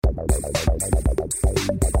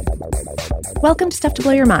Welcome to Stuff to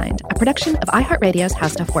Blow Your Mind, a production of iHeartRadio's How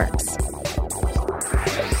Stuff Works.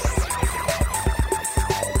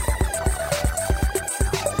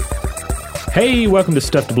 Hey, welcome to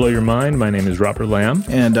Stuff to Blow Your Mind. My name is Robert Lamb.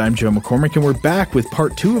 And I'm Joe McCormick, and we're back with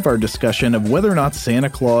part 2 of our discussion of whether or not Santa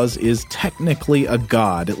Claus is technically a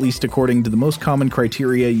god, at least according to the most common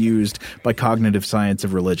criteria used by cognitive science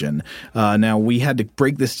of religion. Now, we had to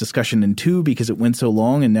break this discussion in 2 because it went so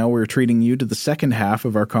long, and now we're treating you to the second half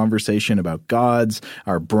of our conversation about gods,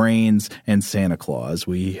 our brains, and Santa Claus.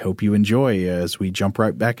 We hope you enjoy as we jump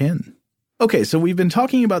right back in. Okay, so we've been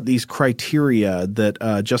talking about these criteria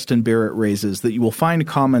that Justin Barrett raises that you will find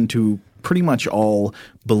common to pretty much all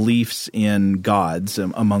beliefs in gods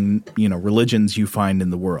among, religions you find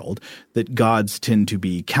in the world, that gods tend to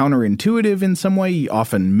be counterintuitive in some way,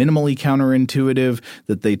 often minimally counterintuitive,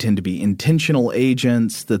 that they tend to be intentional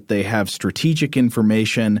agents, that they have strategic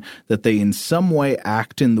information, that they in some way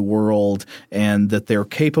act in the world, and that they're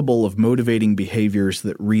capable of motivating behaviors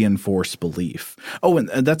that reinforce belief. Oh, and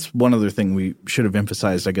that's one other thing we should have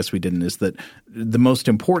emphasized, I guess we didn't, is that the most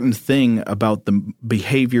important thing about the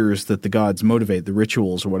behaviors that the gods motivate, the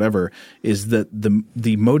rituals or whatever, is that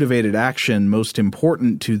the motivated action most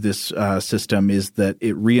important to this system is that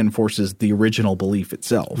it reinforces the original belief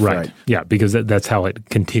itself. Right. Yeah, because that's how it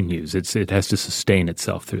continues. It has to sustain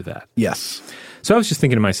itself through that. Yes. So I was just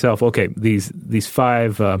thinking to myself, okay, these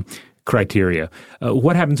 5 criteria,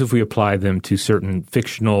 what happens if we apply them to certain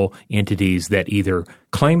fictional entities that either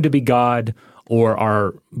claim to be God or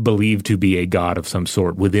are believed to be a god of some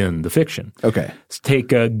sort within the fiction? Okay. Let's take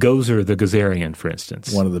Gozer the Gozerian, for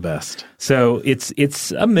instance. One of the best. So it's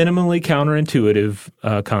a minimally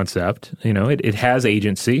counterintuitive concept. It has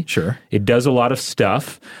agency. Sure. It does a lot of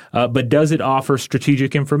stuff, but does it offer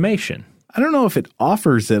strategic information? I don't know if it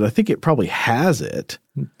offers it. I think it probably has it.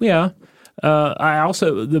 Yeah. I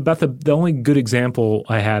also the only good example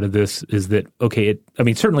I had of this is that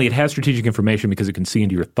certainly it has strategic information because it can see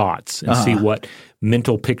into your thoughts and see what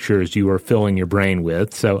mental pictures you are filling your brain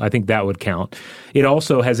with. So I think that would count. It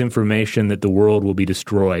also has information that the world will be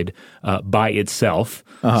destroyed by itself.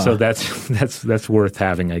 So that's worth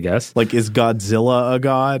having, I guess. Like, is Godzilla a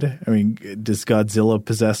god? I mean, does Godzilla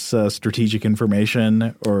possess strategic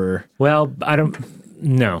information or? Well, I don't.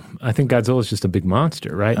 No, I think Godzilla is just a big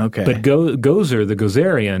monster, right? Okay. But Gozer, the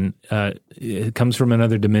Gozerian, it comes from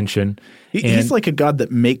another dimension. He's like a god that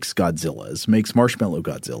makes Godzillas, makes marshmallow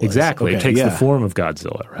Godzillas. Exactly. Okay, it takes the form of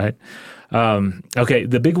Godzilla, right? Okay,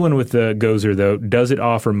 the big one with the Gozer, though, does it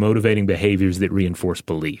offer motivating behaviors that reinforce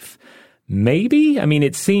belief? Maybe. I mean,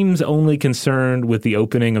 it seems only concerned with the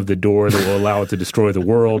opening of the door that will allow it to destroy the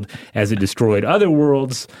world as it destroyed other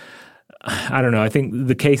worlds. I don't know. I think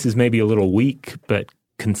the case is maybe a little weak, but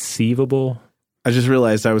conceivable. I just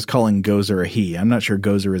realized I was calling Gozer a he. I'm not sure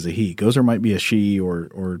Gozer is a he. Gozer might be a she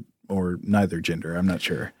or neither gender. I'm not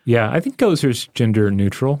sure. Yeah, I think Gozer's gender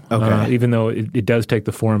neutral. Okay. Even though it does take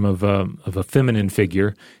the form of a feminine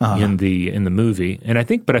figure in the movie, and I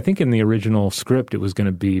think in the original script it was going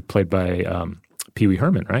to be played by Pee Wee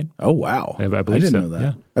Herman, right? Oh, wow. I believe I didn't so. know that.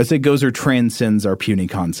 Yeah. I'd say Gozer transcends our puny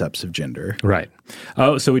concepts of gender. Right.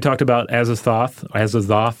 Oh, so we talked about Azathoth,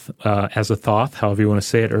 however you want to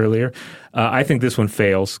say it earlier. I think this one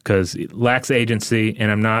fails because it lacks agency,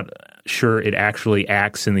 and I'm not sure it actually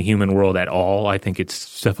acts in the human world at all. I think it's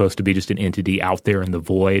supposed to be just an entity out there in the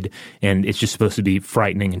void, and it's just supposed to be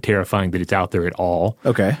frightening and terrifying that it's out there at all.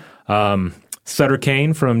 Okay. Sutter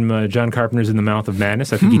Kane from John Carpenter's In the Mouth of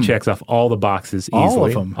Madness. I think he checks off all the boxes easily. All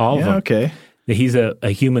of them. All of them. Okay. He's a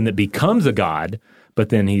human that becomes a god, but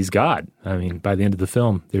then he's God. I mean, by the end of the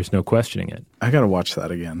film, there's no questioning it. I got to watch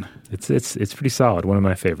that again. It's pretty solid. One of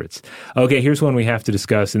my favorites. Okay, here's one we have to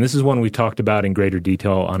discuss, and this is one we talked about in greater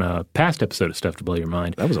detail on a past episode of Stuff to Blow Your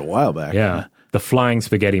Mind. That was a while back. Yeah. The flying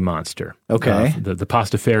spaghetti monster. Okay. The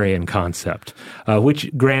Pastafarian concept,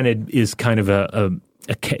 which granted is kind of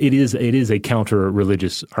it is a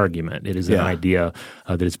counter-religious argument. It is an idea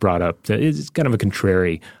that is brought up. It's kind of a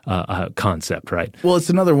contrary concept, right? Well, it's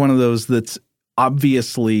another one of those that's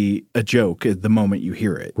obviously a joke at the moment you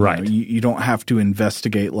hear it. Right. You don't have to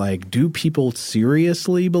investigate, like, do people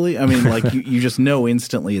seriously believe? I mean, like, you just know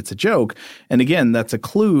instantly it's a joke. And again, that's a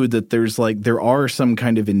clue that there are some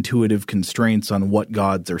kind of intuitive constraints on what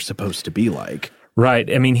gods are supposed to be like.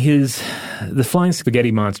 Right. I mean, the flying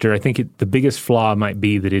spaghetti monster, I think the biggest flaw might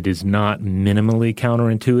be that it is not minimally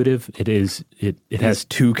counterintuitive. It has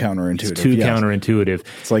too counterintuitive. It's too counterintuitive.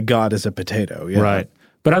 It's like God is a potato. Yeah. Right.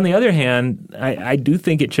 But on the other hand, I do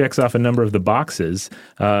think it checks off a number of the boxes.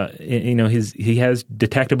 He has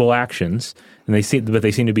detectable actions, and they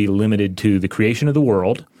seem to be limited to the creation of the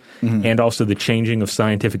world. Mm-hmm. And also the changing of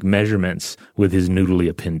scientific measurements with his noodly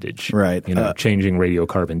appendage. Right. Changing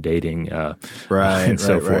radiocarbon dating and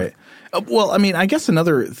so forth. Right. Well, I mean, I guess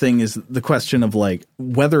another thing is the question of like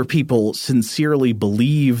whether people sincerely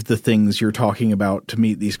believe the things you're talking about to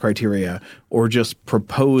meet these criteria or just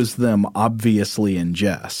propose them obviously in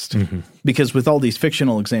jest. Mm-hmm. Because with all these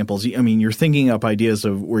fictional examples, I mean, you're thinking up ideas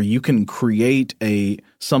of where you can create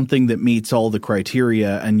something that meets all the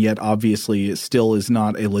criteria and yet obviously it still is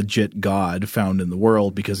not a legit God found in the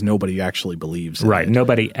world because nobody actually believes in it. Right.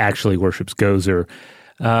 Nobody actually worships Gozer.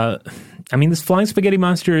 This flying spaghetti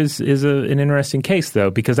monster is an interesting case,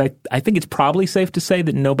 though, because I think it's probably safe to say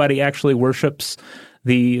that nobody actually worships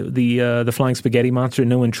the flying spaghetti monster.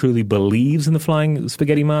 No one truly believes in the flying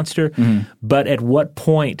spaghetti monster. Mm-hmm. But at what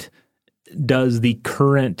point does the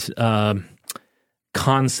current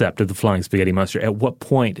concept of the flying spaghetti monster, at what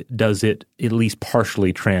point does it at least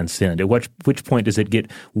partially transcend? At which point does it get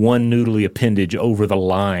one noodly appendage over the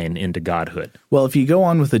line into godhood? Well, if you go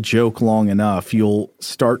on with a joke long enough, you'll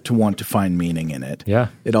start to want to find meaning in it. Yeah.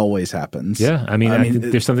 It always happens. Yeah. I think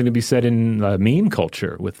there's something to be said in meme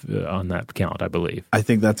culture on that count, I believe. I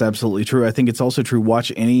think that's absolutely true. I think it's also true.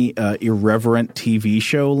 Watch any irreverent TV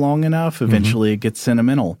show long enough, eventually it gets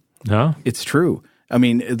sentimental. No? It's true. I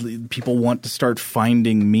mean, people want to start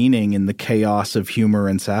finding meaning in the chaos of humor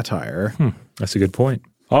and satire. That's a good point.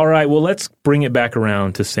 All right, well, let's bring it back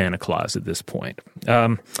around to Santa Claus at this point.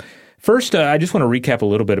 First, I just want to recap a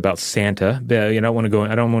little bit about Santa. I don't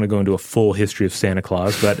want to go into a full history of Santa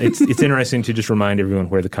Claus, but it's interesting to just remind everyone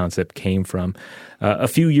where the concept came from. A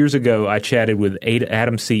few years ago, I chatted with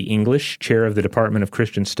Adam C. English, chair of the Department of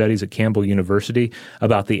Christian Studies at Campbell University,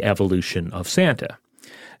 about the evolution of Santa.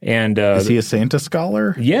 And is he a Santa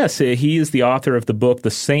scholar? Yes, he is the author of the book, The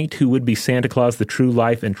Saint Who Would Be Santa Claus, The True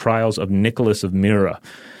Life and Trials of Nicholas of Myra.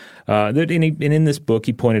 And in this book,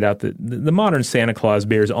 he pointed out that the modern Santa Claus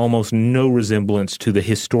bears almost no resemblance to the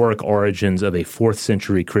historic origins of a 4th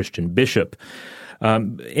century Christian bishop.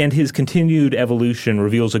 And his continued evolution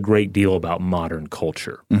reveals a great deal about modern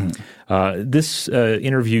culture. Mm-hmm. This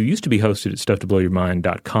interview used to be hosted at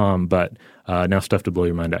StuffToBlowYourMind.com, but now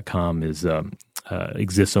StuffToBlowYourMind.com is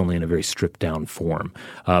exists only in a very stripped-down form.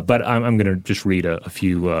 But I'm going to just read a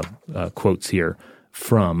few quotes here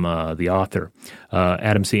from the author.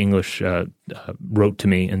 Adam C. English wrote to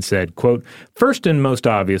me and said, quote, "First and most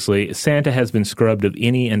obviously, Santa has been scrubbed of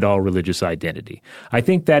any and all religious identity. I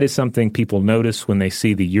think that is something people notice when they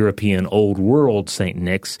see the European Old World St.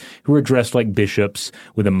 Nics, who are dressed like bishops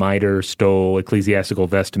with a mitre, stole, ecclesiastical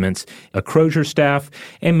vestments, a crozier staff,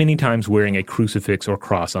 and many times wearing a crucifix or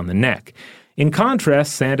cross on the neck. In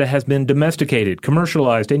contrast, Santa has been domesticated,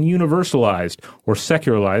 commercialized, and universalized, or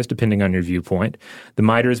secularized, depending on your viewpoint. The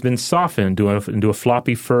mitre has been softened into a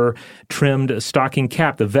floppy fur-trimmed stocking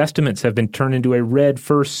cap. The vestments have been turned into a red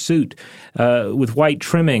fur suit with white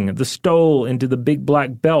trimming, the stole into the big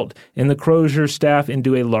black belt, and the crozier staff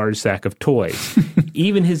into a large sack of toys.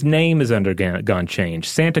 Even his name has undergone change.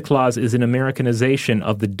 Santa Claus is an Americanization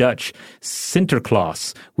of the Dutch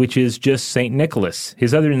Sinterklaas, which is just St. Nicholas.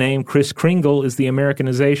 His other name, Kris Kringle, is the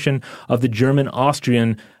Americanization of the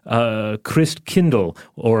German-Austrian Christkindl,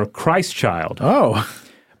 or Christ Child. Oh.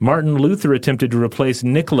 Martin Luther attempted to replace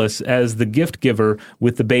Nicholas as the gift giver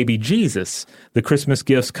with the baby Jesus. The Christmas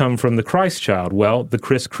gifts come from the Christ Child. Well, with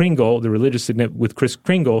Kris Kringle, the religious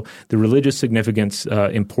significance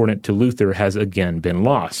important to Luther has again been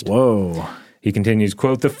lost. Whoa. He continues,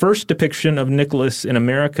 quote, "The first depiction of Nicholas in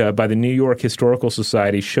America by the New York Historical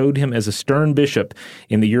Society showed him as a stern bishop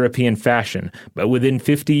in the European fashion, but within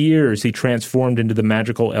 50 years he transformed into the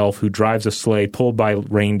magical elf who drives a sleigh pulled by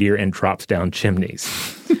reindeer and drops down chimneys."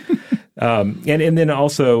 And then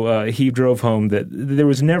also he drove home that there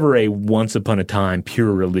was never a once upon a time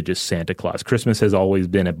pure religious Santa Claus. Christmas has always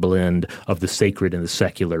been a blend of the sacred and the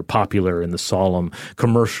secular, popular and the solemn,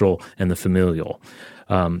 commercial and the familial.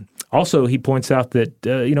 Also, he points out that,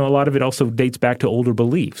 a lot of it also dates back to older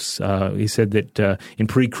beliefs. He said that in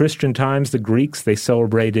pre-Christian times, the Greeks, they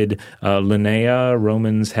celebrated Linnea.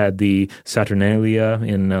 Romans had the Saturnalia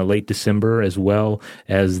in late December, as well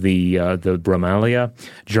as the Brumalia.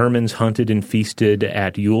 Germans hunted and feasted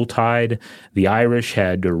at Yuletide. The Irish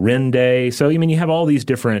had Wren Day. So, you have all these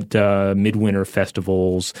different midwinter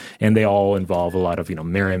festivals, and they all involve a lot of,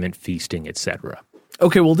 merriment, feasting, etc.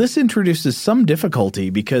 Okay, well, this introduces some difficulty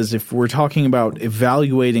because if we're talking about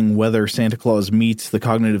evaluating whether Santa Claus meets the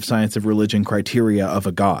cognitive science of religion criteria of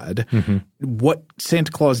a god, what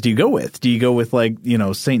Santa Claus do you go with? Do you go with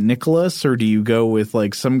St. Nicholas, or do you go with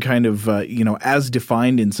some kind of, as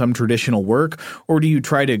defined in some traditional work, or do you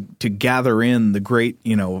try to gather in the great,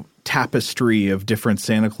 tapestry of different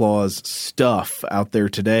Santa Claus stuff out there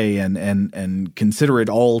today and consider it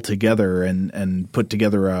all together and put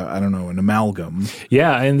together an amalgam?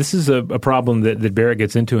 Yeah, and this is a problem that Barrett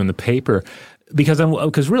gets into in the paper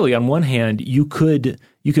because really on one hand you could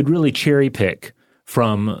really cherry pick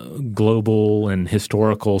from global and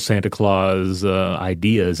historical Santa Claus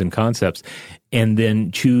ideas and concepts, and then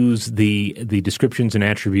choose the descriptions and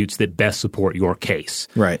attributes that best support your case.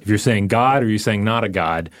 Right. If you're saying God or you're saying not a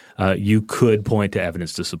God, you could point to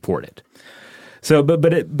evidence to support it. So,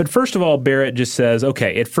 but first of all, Barrett just says,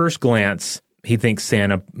 okay, at first glance, he thinks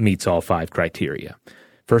Santa meets all 5 criteria.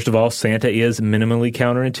 First of all, Santa is minimally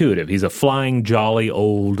counterintuitive. He's a flying, jolly,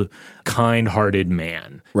 old, kind-hearted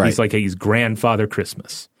man. Right. He's grandfather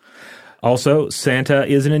Christmas. Also, Santa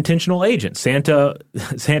is an intentional agent. Santa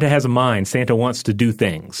has a mind. Santa wants to do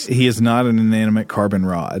things. He is not an inanimate carbon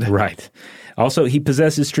rod. Right. Also, he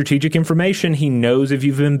possesses strategic information. He knows if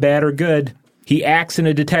you've been bad or good. He acts in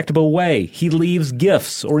a detectable way. He leaves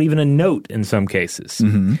gifts or even a note in some cases.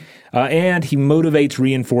 Mm-hmm. And he motivates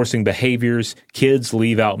reinforcing behaviors. Kids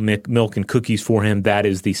leave out milk and cookies for him. That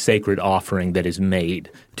is the sacred offering that is made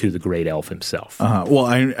to the great elf himself. Well,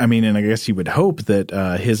 I mean, and I guess you would hope that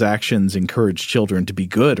his actions encourage children to be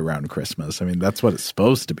good around Christmas. I mean, that's what it's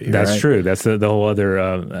supposed to be. That's right? true. That's the whole other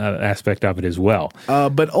aspect of it as well.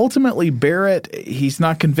 But ultimately, Barrett, he's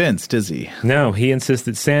not convinced, is he? No, he insists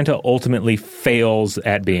that Santa ultimately fails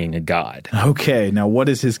at being a god. Okay, now what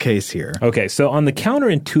is his case here? Okay, so on the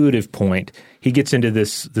counterintuitive point, he gets into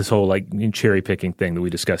this whole cherry picking thing that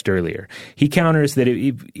we discussed earlier. He counters that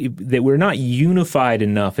that we're not unified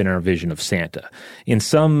enough in our vision of Santa. In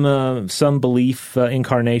some belief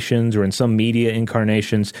incarnations or in some media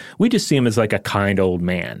incarnations, we just see him as like a kind old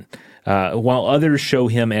man. While others show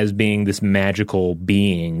him as being this magical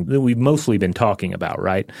being that we've mostly been talking about,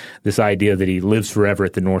 right? This idea that he lives forever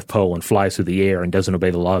at the North Pole and flies through the air and doesn't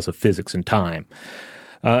obey the laws of physics and time.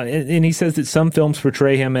 And he says that some films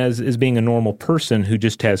portray him as being a normal person who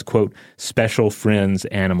just has, quote, special friends,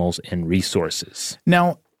 animals, and resources.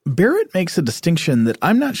 Now, Barrett makes a distinction that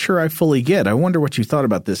I'm not sure I fully get. I wonder what you thought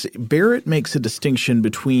about this. Barrett makes a distinction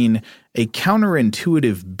between a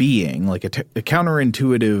counterintuitive being, like a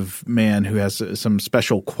counterintuitive man who has some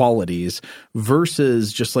special qualities,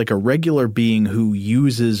 versus just like a regular being who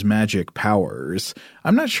uses magic powers.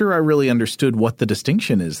 I'm not sure I really understood what the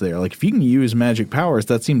distinction is there. Like, if you can use magic powers,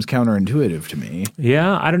 that seems counterintuitive to me.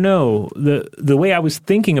 Yeah, I don't know. The way I was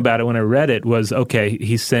thinking about it when I read it was, okay,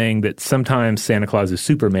 he's saying that sometimes Santa Claus is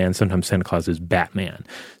Superman, sometimes Santa Claus is Batman.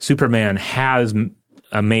 Superman has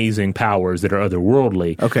amazing powers that are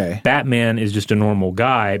otherworldly. Okay. Batman is just a normal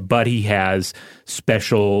guy, but he has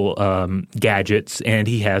special gadgets and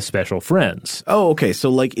he has special friends. Oh, okay. So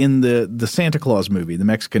like in the Santa Claus movie, the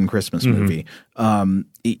Mexican Christmas movie,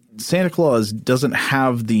 Santa Claus doesn't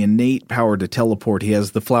have the innate power to teleport. He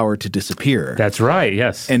has the flower to disappear. That's right,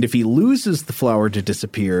 yes. And if he loses the flower to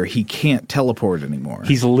disappear, he can't teleport anymore.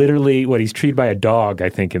 He's literally, he's treated by a dog, I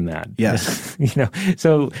think, in that. Yes.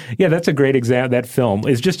 So, yeah, that's a great example. That film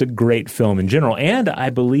is just a great film in general. And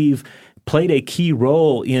I believe played a key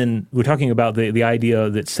role in, we're talking about the idea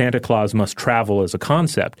that Santa Claus must travel as a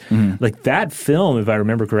concept. Mm-hmm. Like that film, if I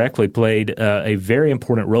remember correctly, played a very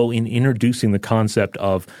important role in introducing the concept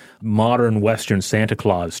of modern Western Santa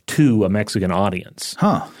Claus to a Mexican audience.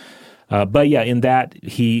 Huh. But yeah, in that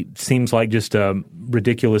he seems like just a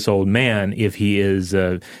ridiculous old man if he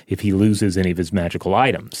loses any of his magical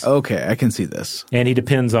items. Okay, I can see this. And he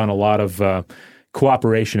depends on a lot of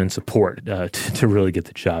cooperation and support to really get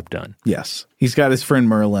the job done. Yes. He's got his friend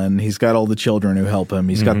Merlin. He's got all the children who help him.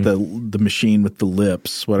 He's got the machine with the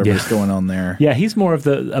lips, whatever's going on there. Yeah, he's more of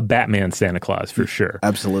a Batman Santa Claus for sure.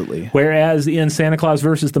 Absolutely. Whereas in Santa Claus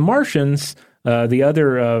versus the Martians, the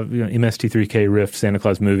other MST3K riff Santa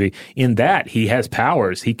Claus movie, in that he has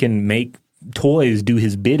powers. He can make toys do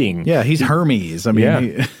his bidding. Yeah, he's Hermes. I mean,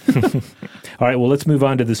 yeah. All right, well, let's move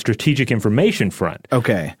on to the strategic information front.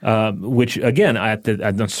 Okay. Which, again, at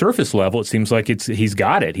the surface level, it seems like he's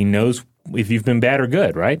got it. He knows if you've been bad or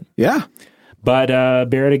good, right? Yeah. But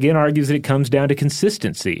Barrett again argues that it comes down to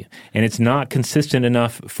consistency, and it's not consistent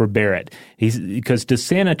enough for Barrett. Because does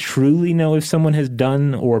Santa truly know if someone has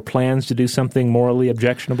done or plans to do something morally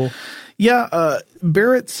objectionable? Yeah,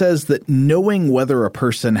 Barrett says that knowing whether a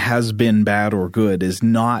person has been bad or good is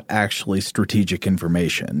not actually strategic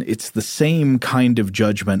information. It's the same kind of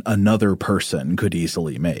judgment another person could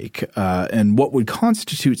easily make. And what would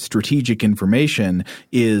constitute strategic information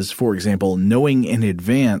is, for example, knowing in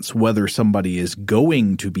advance whether somebody is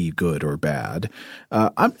going to be good or bad.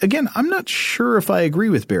 I'm not sure if I agree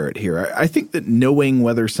with Barrett here. I think that knowing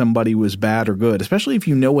whether somebody was bad or good, especially if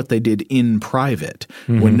you know what they did in private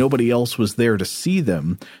when nobody else was there to see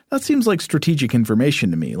them, that seems like strategic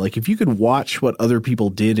information to me. Like if you could watch what other people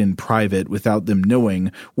did in private without them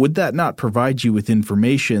knowing, would that not provide you with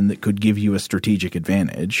information that could give you a strategic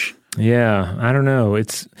advantage? Yeah, I don't know.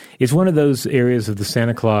 It's one of those areas of the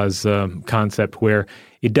Santa Claus concept where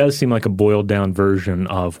it does seem like a boiled down version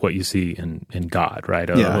of what you see in God, right?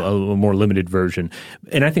 A more limited version.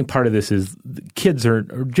 And I think part of this is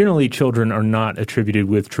children are not attributed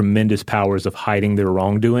with tremendous powers of hiding their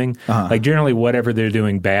wrongdoing. Like generally whatever they're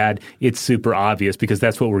doing bad, it's super obvious because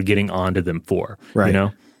that's what we're getting onto them for, right. You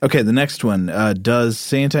know? Okay, the next one. Does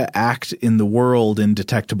Santa act in the world in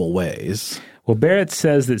detectable ways? Well, Barrett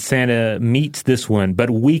says that Santa meets this one,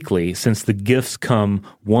 but weekly, since the gifts come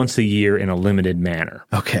once a year in a limited manner.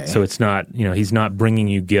 Okay. So it's not, he's not bringing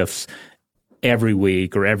you gifts every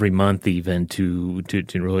week or every month even to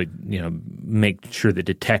really, make sure that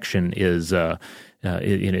detection is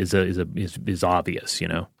obvious,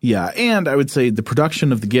 Yeah, and I would say the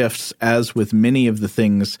production of the gifts, as with many of the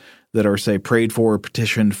things that are, say, prayed for,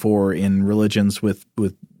 petitioned for in religions with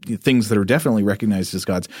things that are definitely recognized as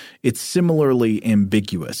gods, it's similarly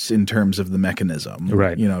ambiguous in terms of the mechanism.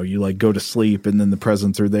 Right. You like go to sleep and then the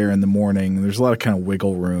presents are there in the morning. There's a lot of kind of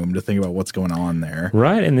wiggle room to think about what's going on there.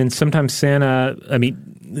 Right. And then sometimes Santa,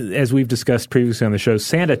 as we've discussed previously on the show,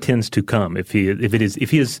 Santa tends to come. If it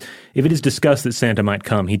is discussed that Santa might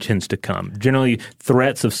come, he tends to come. Generally,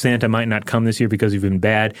 threats of Santa might not come this year because you've been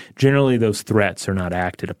bad. Generally, those threats are not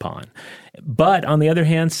acted upon. But on the other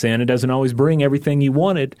hand, Santa doesn't always bring everything you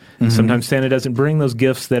wanted. Sometimes Santa doesn't bring those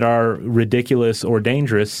gifts that are ridiculous or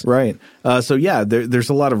dangerous. Right. There's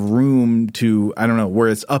a lot of room to, where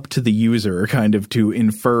it's up to the user kind of to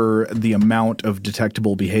infer the amount of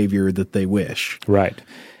detectable behavior that they wish. Right.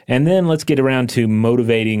 And then let's get around to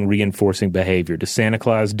motivating, reinforcing behavior. Does Santa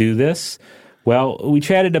Claus do this? Well, we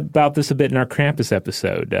chatted about this a bit in our Krampus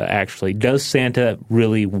episode, actually. Does Santa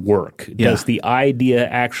really work? Yeah. Does the idea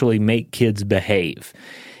actually make kids behave?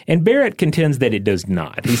 And Barrett contends that it does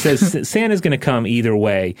not. He says Santa's going to come either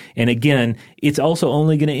way. And again, it's also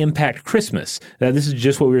only going to impact Christmas. This is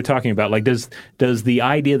just what we were talking about. Like, does the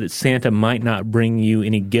idea that Santa might not bring you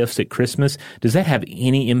any gifts at Christmas, does that have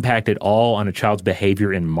any impact at all on a child's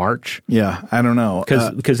behavior in March? Yeah, I don't know.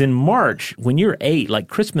 Because in March, when you're 8, like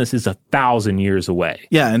Christmas is 1,000 years away.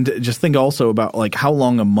 Yeah, and just think also about like how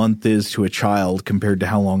long a month is to a child compared to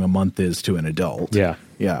how long a month is to an adult. Yeah.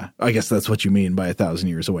 Yeah, I guess that's what you mean by 1,000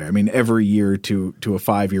 years away. I mean, every year to a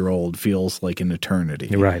 5-year-old feels like an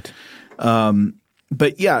eternity. Right.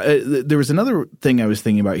 But yeah, there was another thing I was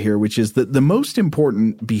thinking about here, which is that the most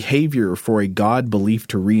important behavior for a God belief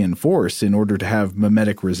to reinforce in order to have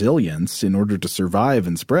mimetic resilience, in order to survive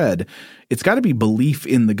and spread, it's got to be belief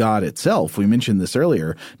in the God itself. We mentioned this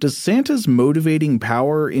earlier. Does Santa's motivating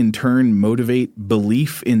power in turn motivate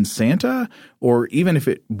belief in Santa? Or even if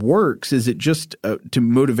it works, is it just to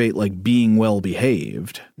motivate like being well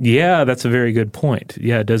behaved? Yeah, that's a very good point.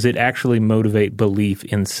 Yeah, does it actually motivate belief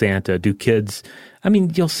in Santa? Do kids –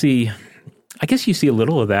 you'll see – I guess you see a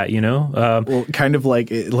little of that, well, kind of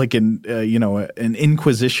like in an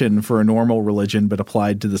inquisition for a normal religion, but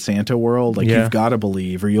applied to the Santa world. Like you've got to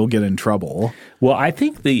believe, or you'll get in trouble. Well, I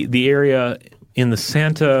think the area in the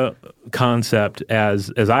Santa concept,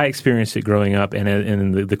 as I experienced it growing up, and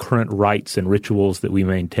in the current rites and rituals that we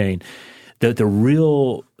maintain, the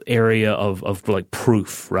real area of like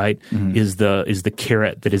proof, right, is the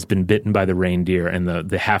carrot that has been bitten by the reindeer and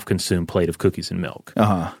the half consumed plate of cookies and milk.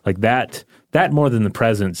 Like that more than the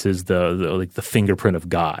presents is the fingerprint of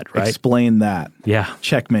God, right? Explain that. Yeah.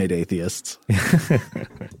 Checkmate, atheists.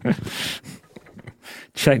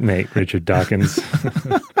 Checkmate, Richard Dawkins.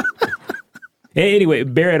 Anyway,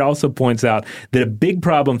 Barrett also points out that a big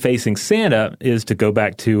problem facing Santa is, to go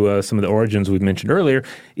back to some of the origins we've mentioned earlier,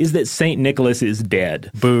 is that St. Nicholas is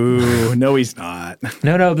dead. Boo. No, he's not.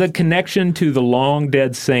 No, the connection to the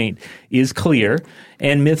long-dead saint is clear.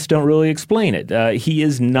 and myths don't really explain it. He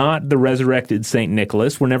is not the resurrected St.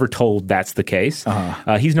 Nicholas. We're never told that's the case.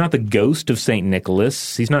 He's not the ghost of St.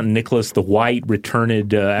 Nicholas. He's not Nicholas the White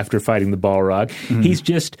returned after fighting the Balrog.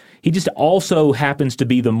 He just also happens to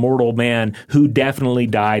be the mortal man who definitely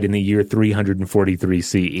died in the year 343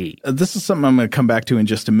 CE. This is something I'm going to come back to in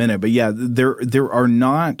just a minute, but yeah, there are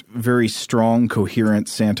not very strong, coherent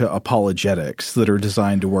Santa apologetics that are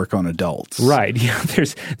designed to work on adults. Right. Yeah.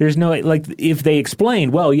 There's no, like, if they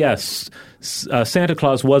explained, well, yes, Santa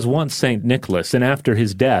Claus was once St. Nicholas, and after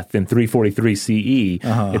his death in 343 CE,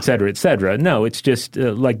 et cetera, et cetera. No, it's just,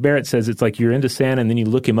 like Barrett says, it's like you're into Santa, and then you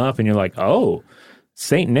look him up, and you're like, oh,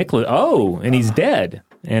 St. Nicholas, and he's dead.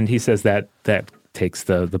 And he says that takes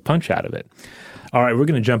the punch out of it. All right, we're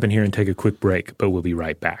going to jump in here and take a quick break, but we'll be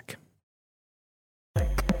right back.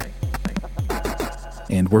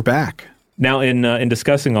 And we're back. Now, in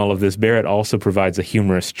discussing all of this, Barrett also provides a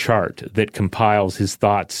humorous chart that compiles his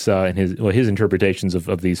thoughts and his interpretations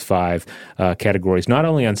of these 5 categories, not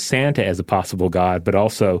only on Santa as a possible god, but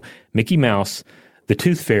also Mickey Mouse, the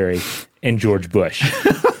Tooth Fairy, and George Bush.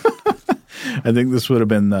 I think this would have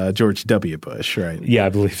been George W. Bush, right? Yeah, I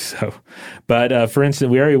believe so. But for instance,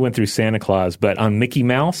 we already went through Santa Claus, but on Mickey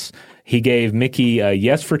Mouse, he gave Mickey a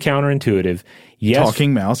yes for counterintuitive. Yes,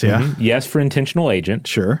 talking mouse, yeah. Mm-hmm, yes for intentional agent.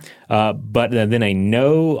 Sure. But then a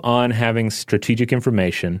no on having strategic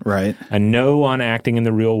information. Right. A no on acting in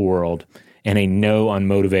the real world. And a no on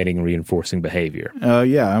motivating and reinforcing behavior.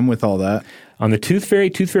 Yeah, I'm with all that. On the Tooth Fairy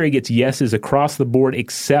gets yeses across the board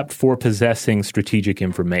except for possessing strategic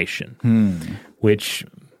information. Which...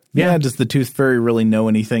 Yeah, does the Tooth Fairy really know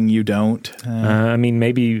anything you don't? I mean,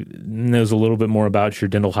 maybe knows a little bit more about your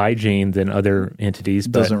dental hygiene than other entities.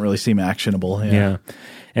 But doesn't really seem actionable. Yeah.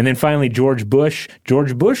 And then finally, George Bush.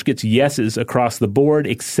 George Bush gets yeses across the board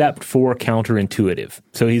except for counterintuitive.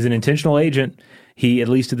 So he's an intentional agent. He, at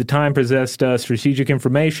least at the time, possessed strategic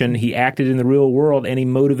information. He acted in the real world, and he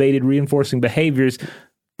motivated reinforcing behaviors,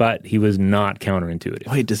 but he was not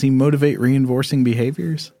counterintuitive. Wait, does he motivate reinforcing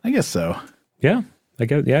behaviors? I guess so. Yeah.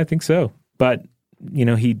 I think so. But,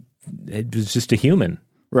 it was just a human.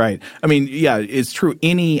 Right. I mean, yeah, it's true.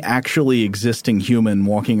 Any actually existing human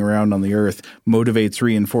walking around on the earth motivates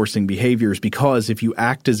reinforcing behaviors because if you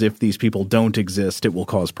act as if these people don't exist, it will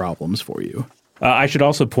cause problems for you. I should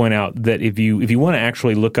also point out that if you want to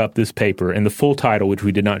actually look up this paper, and the full title, which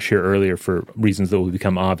we did not share earlier for reasons that will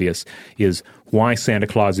become obvious, is Why Santa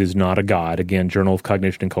Claus is Not a God. Again, Journal of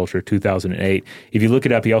Cognition and Culture, 2008. If you look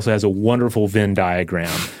it up, he also has a wonderful Venn diagram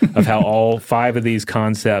of how all 5 of these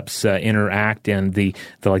concepts interact, and the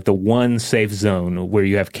one safe zone where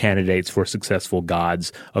you have candidates for successful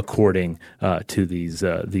gods according to these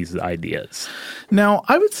ideas. Now,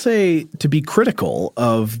 I would say to be critical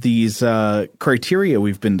of these criteria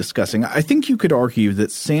we've been discussing, I think you could argue that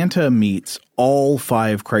Santa meets all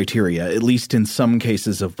 5 criteria, at least in some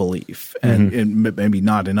cases of belief, and maybe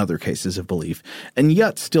not in other cases of belief. And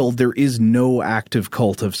yet still there is no active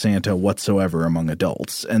cult of Santa whatsoever among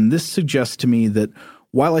adults. And this suggests to me that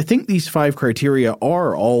while I think these 5 criteria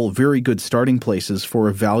are all very good starting places for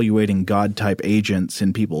evaluating God-type agents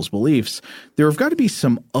in people's beliefs, there have got to be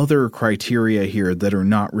some other criteria here that are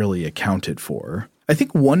not really accounted for. I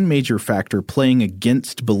think one major factor playing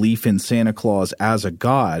against belief in Santa Claus as a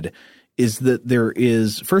god is that there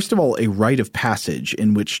is, first of all, a rite of passage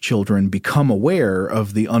in which children become aware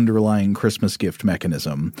of the underlying Christmas gift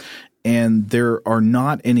mechanism. And there are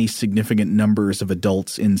not any significant numbers of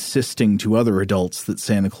adults insisting to other adults that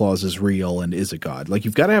Santa Claus is real and is a god. Like,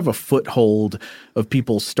 you've got to have a foothold of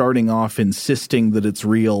people starting off insisting that it's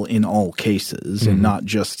real in all cases and not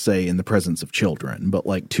just, say, in the presence of children, but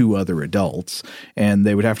like 2 other adults. And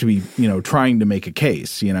they would have to be, trying to make a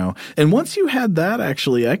case, And once you had that,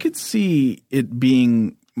 actually, I could see it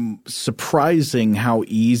being surprising how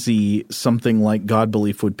easy something like God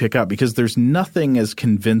belief would pick up, because there's nothing as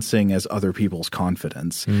convincing as other people's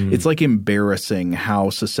confidence. It's like embarrassing how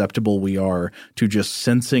susceptible we are to just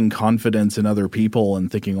sensing confidence in other people and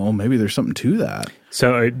thinking, oh, maybe there's something to that.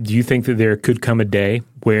 So do you think that there could come a day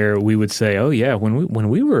where we would say, oh, yeah, when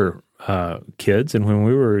we were kids and when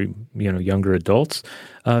we were younger adults,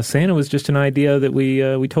 Santa was just an idea that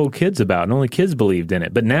we told kids about, and only kids believed in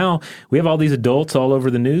it. But now we have all these adults all over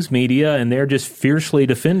the news media, and they're just fiercely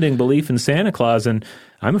defending belief in Santa Claus, and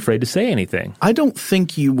I'm afraid to say anything. I don't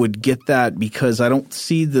think you would get that, because I don't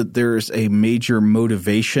see that there's a major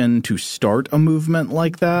motivation to start a movement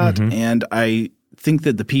like that, and I think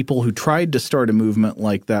that the people who tried to start a movement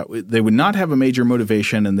like that, they would not have a major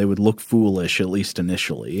motivation and they would look foolish, at least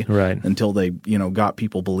initially, right, until they, got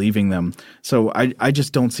people believing them. So I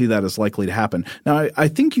just don't see that as likely to happen. Now, I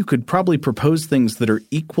think you could probably propose things that are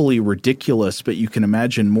equally ridiculous, but you can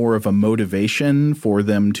imagine more of a motivation for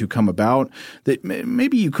them to come about. That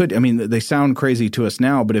maybe you could – I mean, they sound crazy to us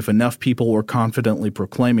now, but if enough people were confidently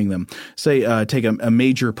proclaiming them, say take a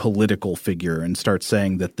major political figure and start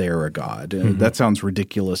saying that they're a god. That sounds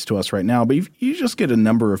ridiculous to us right now, but you just get a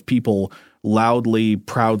number of people loudly,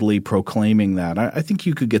 proudly proclaiming that. I think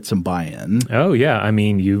you could get some buy-in. Oh, yeah. I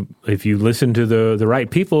mean, if you listen to the right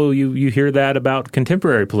people, you hear that about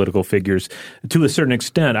contemporary political figures to a certain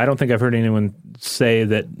extent. I don't think I've heard anyone say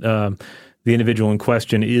that the individual in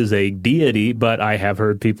question is a deity, but I have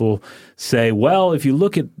heard people say, well, if you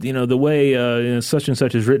look at the way such and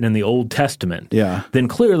such is written in the Old Testament, then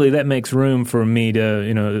clearly that makes room for me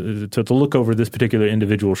to look over this particular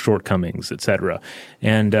individual's shortcomings, et cetera.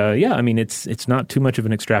 And I mean, it's not too much of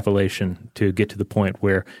an extrapolation to get to the point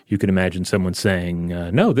where you can imagine someone saying,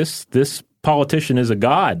 no, this politician is a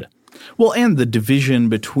god. Well, and the division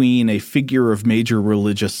between a figure of major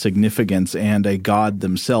religious significance and a god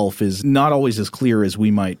themselves is not always as clear as we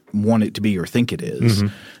might want it to be or think it is.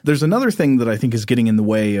 There's another thing that I think is getting in the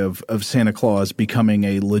way of Santa Claus becoming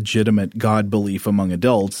a legitimate god belief among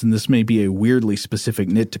adults, and this may be a weirdly specific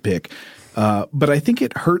nit to pick. But I think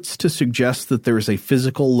it hurts to suggest that there is a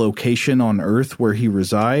physical location on Earth where he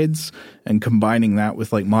resides, and combining that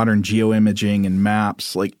with like modern geoimaging and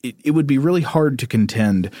maps, like it would be really hard to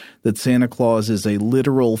contend that Santa Claus is a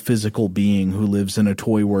literal physical being who lives in a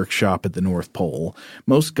toy workshop at the North Pole.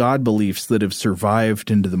 Most God beliefs that have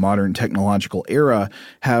survived into the modern technological era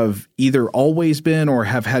have either always been or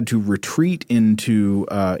have had to retreat into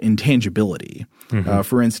intangibility.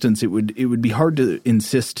 For instance, it would be hard to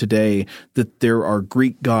insist today that there are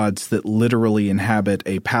Greek gods that literally inhabit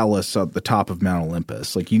a palace at the top of Mount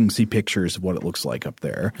Olympus. Like you can see pictures of what it looks like up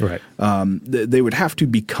there. Right. They would have to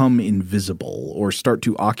become invisible or start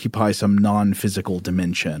to occupy some non-physical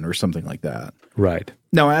dimension or something like that. Right.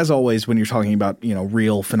 Now, as always, when you're talking about,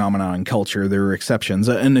 real phenomena in culture, there are exceptions.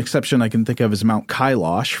 An exception I can think of is Mount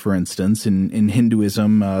Kailash, for instance. In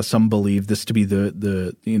Hinduism, some believe this to be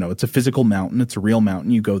it's a physical mountain. It's a real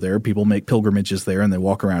mountain. You go there. People make pilgrimages there and they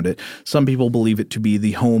walk around it. Some people believe it to be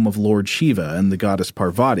the home of Lord Shiva and the goddess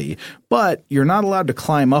Parvati. But you're not allowed to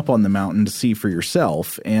climb up on the mountain to see for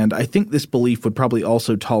yourself. And I think this belief would probably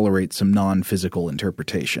also tolerate some non-physical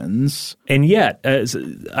interpretations. And yet,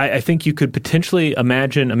 I think you could potentially imagine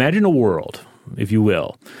a world, if you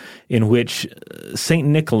will, in which St.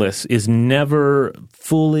 Nicholas is never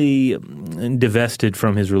fully divested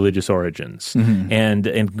from his religious origins. And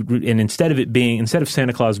instead of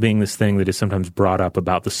Santa Claus being this thing that is sometimes brought up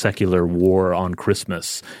about the secular war on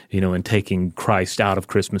Christmas, and taking Christ out of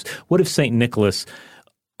Christmas, what if St. Nicholas,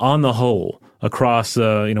 on the whole, across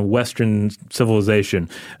Western civilization,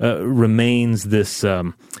 remains this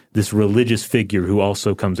religious figure who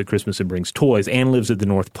also comes at Christmas and brings toys and lives at the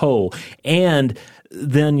North Pole, and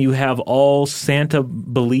then you have all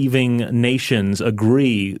Santa-believing nations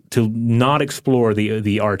agree to not explore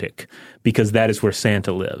the Arctic because that is where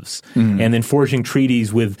Santa lives, and then forging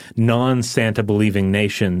treaties with non-Santa-believing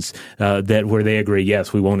nations where they agree,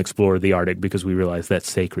 yes, we won't explore the Arctic because we realize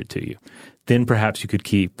that's sacred to you. Then perhaps you could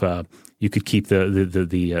keep the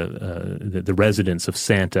residence of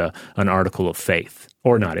Santa an article of faith.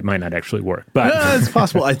 Or not. It might not actually work. But it's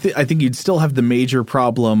possible. I think you'd still have the major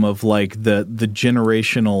problem of like the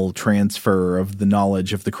generational transfer of the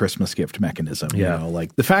knowledge of the Christmas gift mechanism.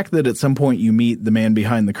 Like the fact that at some point you meet the man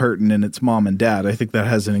behind the curtain and it's mom and dad, I think that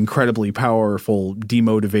has an incredibly powerful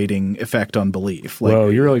demotivating effect on belief. Whoa,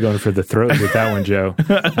 you're really going for the throat with that one, Joe.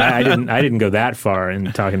 I didn't go that far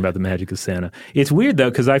in talking about the magic of Santa. It's weird though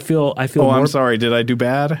because I feel. Oh, I'm sorry. Did I do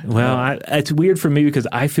bad? Well, it's weird for me because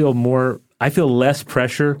I feel less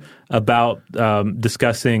pressure about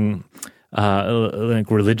discussing like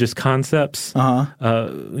religious concepts,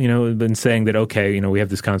 than saying that, okay, we have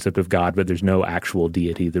this concept of God, but there's no actual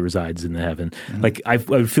deity that resides in the heaven. Like I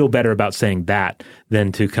would feel better about saying that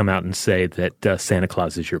than to come out and say that Santa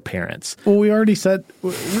Claus is your parents. Well, we already said,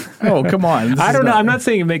 oh, come on. I don't know. I'm not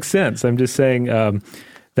saying it makes sense. I'm just saying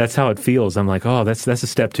that's how it feels. I'm like, oh, that's a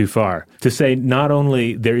step too far. To say not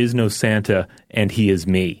only there is no Santa and he is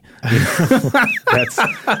me. That's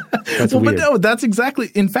well, weird. But no, that's exactly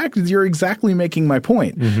 – in fact, you're exactly making my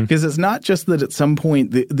point because it's not just that at some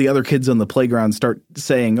point the other kids on the playground start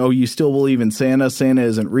saying, oh, you still believe in Santa? Santa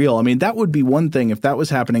isn't real. I mean, that would be one thing if that was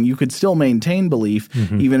happening. You could still maintain belief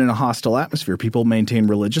even in a hostile atmosphere. People maintain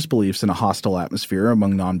religious beliefs in a hostile atmosphere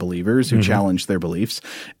among non-believers who challenge their beliefs.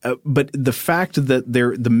 But the fact that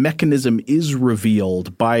the mechanism is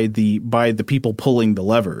revealed by the people pulling the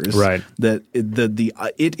levers, right? That the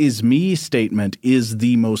 "it is me" statement is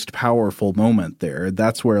the most powerful moment there.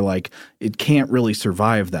 That's where it can't really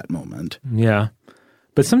survive that moment. Yeah,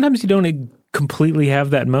 but sometimes you don't completely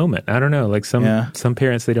have that moment. I don't know. Some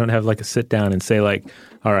parents, they don't have a sit down and say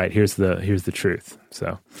all right, here's the truth.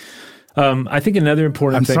 So. I think another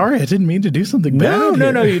important thing. I'm sorry, I didn't mean to do something bad.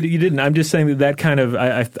 No, you didn't. I'm just saying that kind of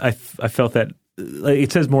I felt that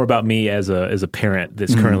it says more about me as a parent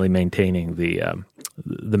that's currently maintaining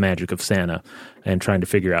the magic of Santa and trying to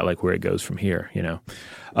figure out where it goes from here.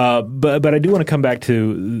 But I do want to come back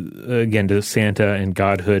to Santa and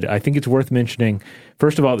godhood. I think it's worth mentioning,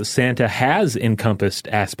 first of all, that Santa has encompassed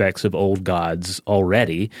aspects of old gods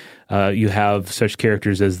already. You have such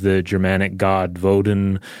characters as the Germanic god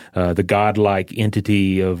Woden, the godlike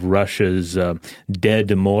entity of Russia's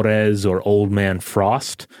Dead Mores or Old Man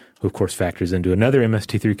Frost, who of course factors into another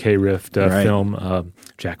MST3K Rift film,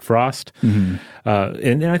 Jack Frost. And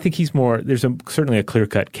I think there's certainly a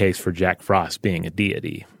clear-cut case for Jack Frost being a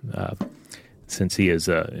deity. Since he is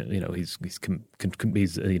he's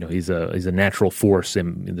a natural force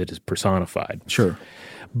that is personified. Sure.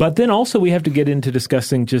 But then also we have to get into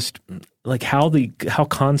discussing just how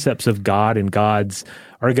concepts of God and gods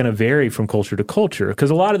are going to vary from culture to culture, because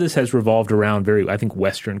a lot of this has revolved around I think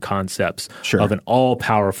Western concepts of an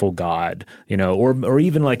all-powerful God, or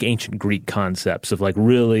even ancient Greek concepts of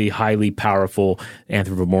really highly powerful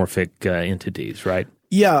anthropomorphic entities, right?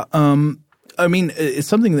 Yeah. I mean, it's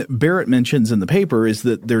something that Barrett mentions in the paper is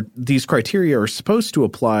that these criteria are supposed to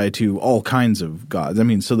apply to all kinds of gods. I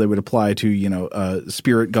mean, so they would apply to,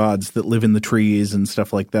 spirit gods that live in the trees and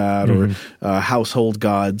stuff like that, or household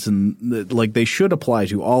gods. And they should apply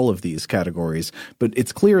to all of these categories. But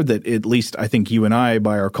it's clear that at least I think you and I,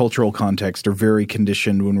 by our cultural context, are very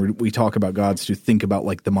conditioned when we talk about gods to think about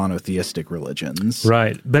the monotheistic religions.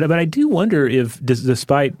 Right. But I do wonder if,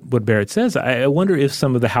 despite what Barrett says, I wonder if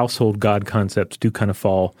some of the household god concepts do kind of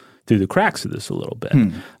fall through the cracks of this a little bit.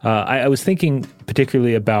 I was thinking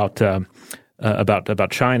particularly about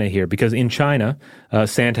China here, because in China,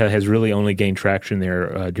 Santa has really only gained traction there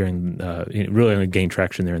in the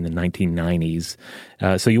 1990s.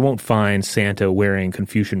 So you won't find Santa wearing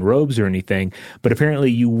Confucian robes or anything, but apparently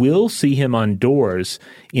you will see him on doors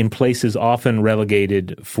in places often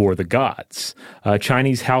relegated for the gods.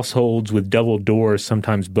 Chinese households with double doors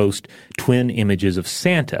sometimes boast twin images of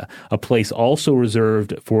Santa, a place also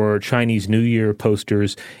reserved for Chinese New Year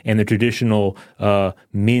posters and the traditional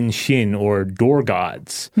Min Xin or door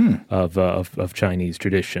gods of Chinese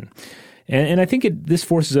tradition. And I think this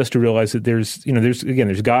forces us to realize that there's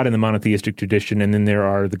God in the monotheistic tradition, and then there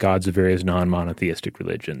are the gods of various non-monotheistic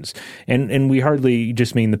religions. And we hardly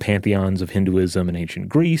just mean the pantheons of Hinduism and ancient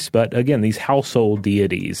Greece, but again, these household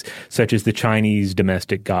deities, such as the Chinese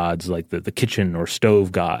domestic gods like the kitchen or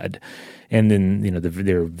stove god. And then,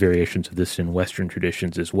 there are variations of this in Western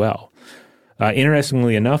traditions as well.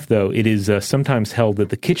 Interestingly enough, though, it is sometimes held that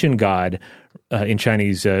the kitchen god in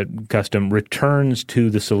Chinese custom returns to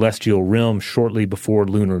the celestial realm shortly before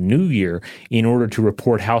Lunar New Year in order to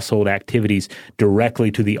report household activities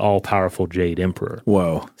directly to the all-powerful Jade Emperor.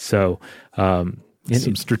 Whoa. So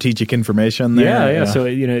some strategic information there. Yeah. So,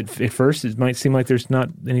 at first it might seem like there's not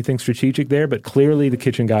anything strategic there, but clearly the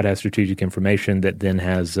kitchen god has strategic information that then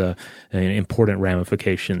has important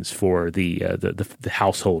ramifications for the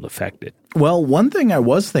household affected. Well, one thing I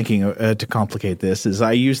was thinking to complicate this is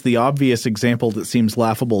I use the obvious example that seems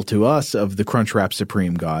laughable to us of the Crunchwrap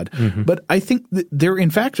Supreme God. But I think that there,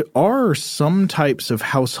 in fact, are some types of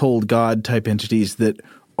household god type entities that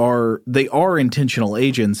are intentional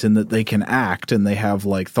agents in that they can act and they have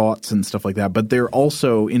thoughts and stuff like that, but they're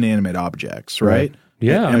also inanimate objects, right?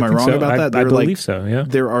 Yeah. Am I wrong about that? I believe so, yeah.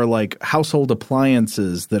 There are household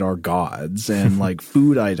appliances that are gods and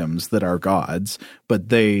food items that are gods, but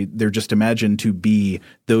they're just imagined to be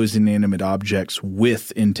those inanimate objects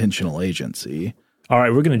with intentional agency. All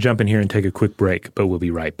right, we're going to jump in here and take a quick break, but we'll be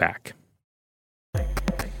right back.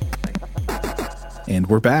 And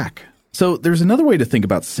we're back. So there's another way to think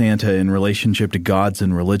about Santa in relationship to gods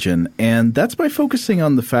and religion, and that's by focusing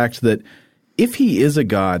on the fact that if he is a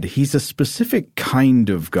god, he's a specific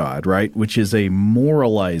kind of god, right? Which is a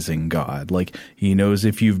moralizing god. Like, he knows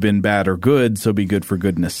if you've been bad or good, so be good for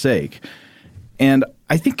goodness sake. And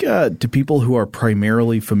I think to people who are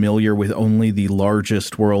primarily familiar with only the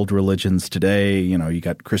largest world religions today, you know, you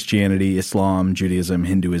got Christianity, Islam, Judaism,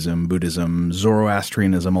 Hinduism, Buddhism,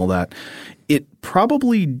 Zoroastrianism, all that, it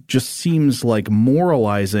probably just seems like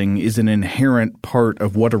moralizing is an inherent part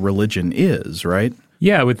of what a religion is, right?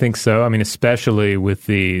 Yeah, I would think so. I mean, especially with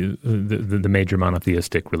the major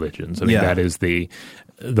monotheistic religions. I mean, that is the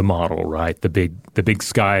model, right? The big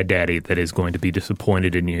sky daddy that is going to be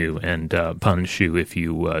disappointed in you and punish you if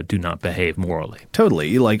you do not behave morally.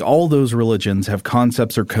 Totally. Like, all those religions have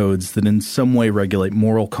concepts or codes that in some way regulate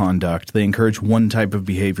moral conduct. They encourage one type of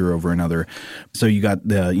behavior over another. So you got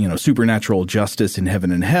the, supernatural justice in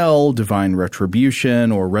heaven and hell, divine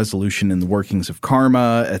retribution or resolution in the workings of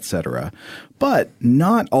karma, etc. But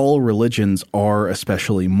not all religions are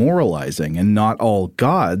especially moralizing, and not all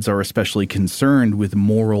gods are especially concerned with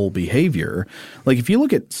moral behavior. Like, if you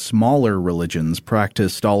look at smaller religions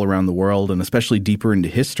practiced all around the world, and especially deeper into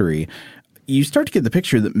history, you start to get the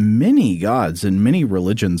picture that many gods and many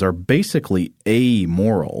religions are basically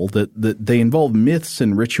amoral, that they involve myths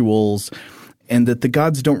and rituals, and that the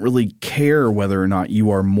gods don't really care whether or not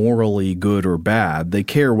you are morally good or bad. They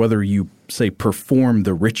care whether you, say, perform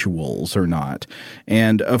the rituals or not.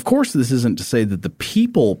 And of course, this isn't to say that the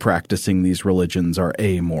people practicing these religions are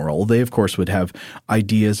amoral. They, of course, would have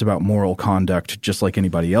ideas about moral conduct just like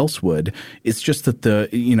anybody else would. It's just that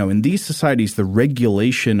in these societies, the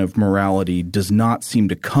regulation of morality does not seem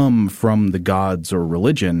to come from the gods or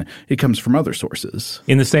religion. It comes from other sources.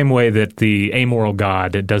 In the same way that the amoral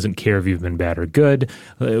god doesn't care if you've been bad or good,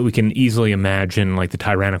 we can easily imagine like the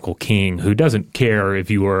tyrannical king who doesn't care if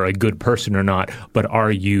you are a good person or not, but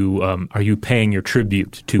are you paying your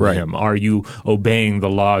tribute to him? Are you obeying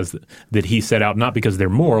the laws that he set out, not because they're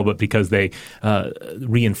moral, but because they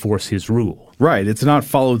reinforce his rule? Right. It's not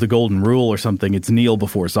follow the golden rule or something. It's kneel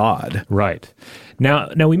before Zod. Right.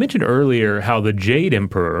 Now we mentioned earlier how the Jade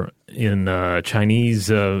Emperor in Chinese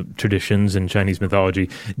traditions and Chinese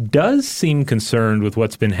mythology does seem concerned with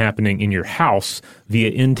what's been happening in your house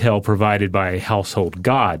via intel provided by a household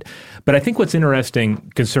god. But I think what's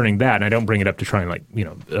interesting concerning that, and I don't bring it up to try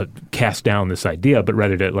and cast down this idea, but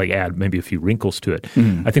rather to add maybe a few wrinkles to it.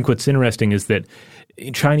 I think what's interesting is that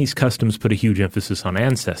Chinese customs put a huge emphasis on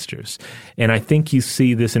ancestors. And I think you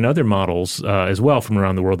see this in other models as well from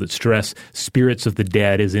around the world that stress spirits of the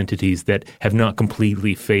dead as entities that have not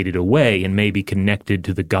completely faded away and may be connected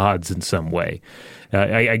to the gods in some way.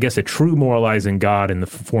 I guess a true moralizing god in the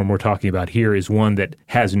form we're talking about here is one that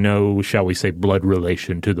has no, shall we say, blood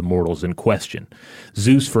relation to the mortals in question.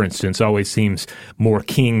 Zeus, for instance, always seems more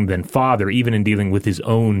king than father, even in dealing with his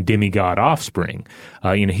own demigod offspring.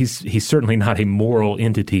 He's certainly not a moral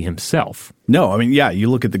entity himself. No, I mean, yeah, you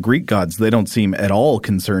look at the Greek gods, they don't seem at all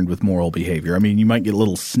concerned with moral behavior. I mean, you might get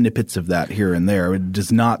little snippets of that here and there. It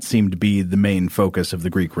does not seem to be the main focus of the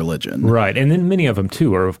Greek religion. Right, and then many of them,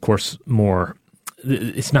 too, are, of course, more –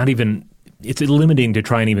 it's limiting to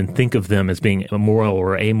try and even think of them as being moral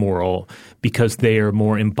or amoral because they are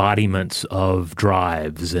more embodiments of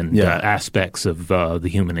drives and aspects of the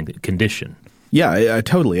human condition. Yeah,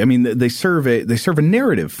 totally. I mean, they serve a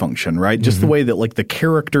narrative function, right? Just the way that like the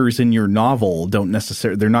characters in your novel they're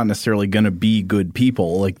not necessarily going to be good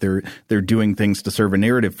people. Like they're doing things to serve a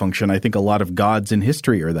narrative function. I think a lot of gods in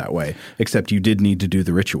history are that way, except you did need to do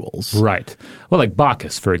the rituals. Right. Well, like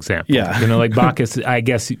Bacchus, for example. Yeah. Like Bacchus, I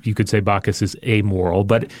guess you could say Bacchus is amoral,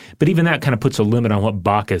 but even that kind of puts a limit on what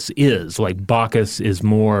Bacchus is. Like Bacchus is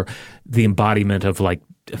more the embodiment of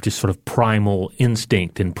just sort of primal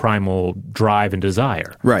instinct and primal drive and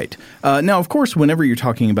desire. Right. Now, of course, whenever you're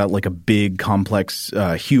talking about like a big, complex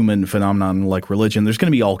human phenomenon like religion, there's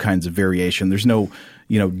going to be all kinds of variation. There's no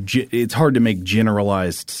it's hard to make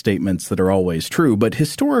generalized statements that are always true. But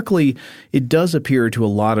historically, it does appear to a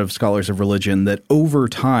lot of scholars of religion that over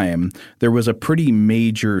time, there was a pretty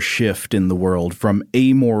major shift in the world from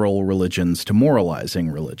amoral religions to moralizing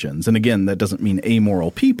religions. And again, that doesn't mean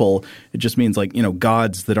amoral people. It just means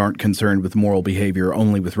gods that aren't concerned with moral behavior,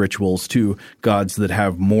 only with rituals, to gods that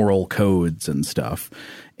have moral codes and stuff.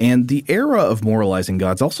 And the era of moralizing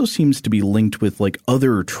gods also seems to be linked with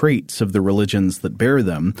other traits of the religions that bear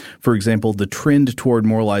them. For example, the trend toward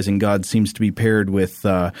moralizing gods seems to be paired with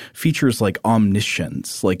features like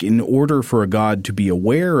omniscience. Like in order for a god to be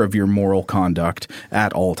aware of your moral conduct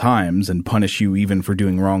at all times and punish you even for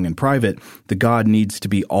doing wrong in private, the god needs to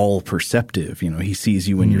be all perceptive. He sees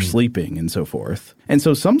you when you're sleeping and so forth. And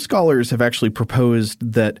so some scholars have actually proposed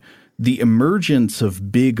that the emergence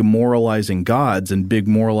of big moralizing gods and big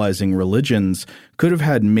moralizing religions could have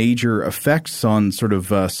had major effects on sort of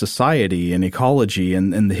society and ecology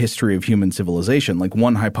and the history of human civilization. Like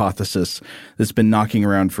one hypothesis that's been knocking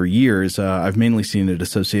around for years, I've mainly seen it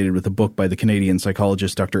associated with a book by the Canadian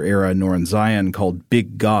psychologist Dr. Ara Norenzayan called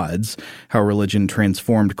Big Gods, How Religion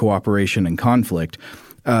Transformed Cooperation and Conflict.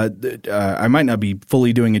 I might not be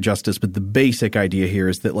fully doing it justice, but the basic idea here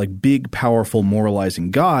is that like big, powerful,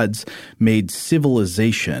 moralizing gods made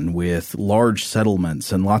civilization with large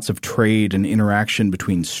settlements and lots of trade and interaction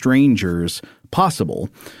between strangers possible.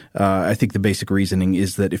 I think the basic reasoning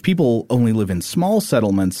is that if people only live in small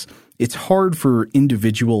settlements, it's hard for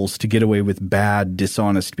individuals to get away with bad,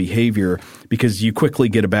 dishonest behavior because you quickly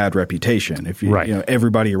get a bad reputation. If you know,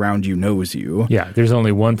 everybody around you knows you. Yeah, there's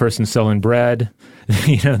only one person selling bread.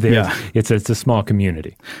 It's a small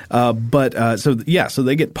community. So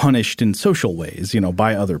they get punished in social ways,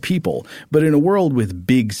 by other people. But in a world with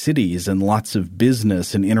big cities and lots of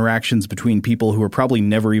business and interactions between people who are probably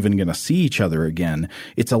never even going to see each other again,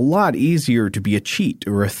 it's a lot easier to be a cheat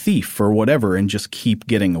or a thief or whatever and just keep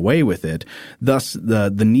getting away with it. Thus, the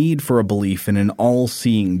need for a belief in an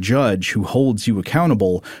all-seeing judge who holds you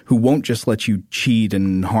accountable, who won't just let you cheat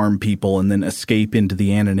and harm people and then escape into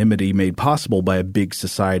the anonymity made possible by a big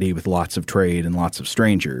society with lots of trade and lots of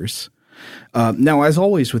strangers. Now, as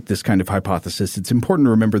always with this kind of hypothesis, it's important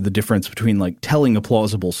to remember the difference between like telling a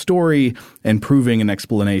plausible story and proving an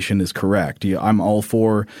explanation is correct. I'm all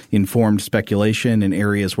for informed speculation in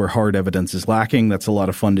areas where hard evidence is lacking. That's a lot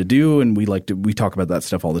of fun to do, and we talk about that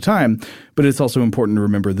stuff all the time. But it's also important to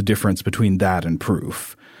remember the difference between that and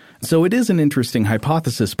proof. So it is an interesting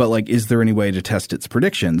hypothesis, but is there any way to test its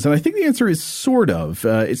predictions? And I think the answer is sort of.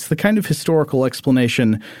 It's the kind of historical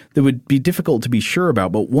explanation that would be difficult to be sure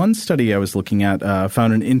about. But one study I was looking at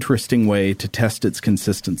found an interesting way to test its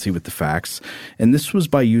consistency with the facts. And this was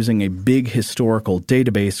by using a big historical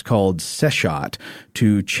database called SESHOT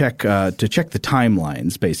to check the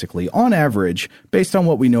timelines, basically. On average, based on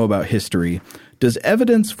what we know about history, does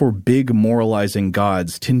evidence for big moralizing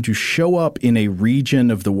gods tend to show up in a region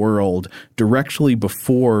of the world directly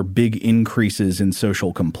before big increases in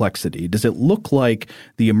social complexity? Does it look like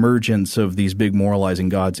the emergence of these big moralizing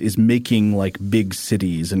gods is making big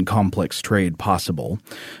cities and complex trade possible?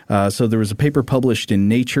 So there was a paper published in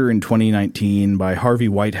Nature in 2019 by Harvey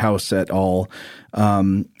Whitehouse et al.,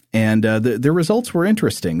 and the results were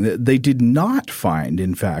interesting. They did not find,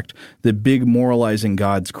 in fact, that big moralizing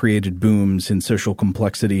gods created booms in social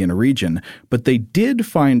complexity in a region, but they did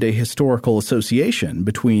find a historical association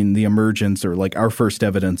between the emergence or our first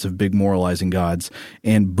evidence of big moralizing gods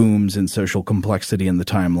and booms in social complexity in the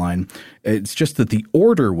timeline. It's just that the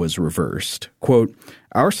order was reversed. Quote,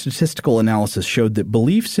 "Our statistical analysis showed that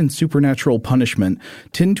beliefs in supernatural punishment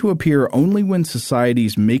tend to appear only when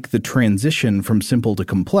societies make the transition from simple to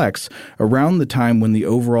complex around the time when the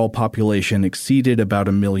overall population exceeded about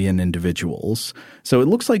 1 million individuals." So it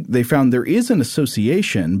looks like they found there is an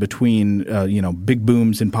association between, big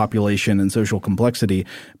booms in population and social complexity,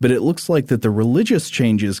 but it looks like that the religious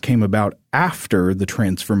changes came about after the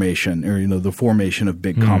transformation or, the formation of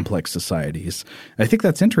big complex societies. I think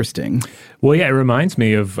that's interesting. Well, yeah, it reminds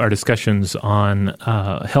me of our discussions on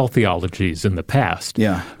health theologies in the past.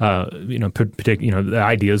 Yeah. The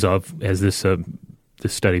ideas of, as this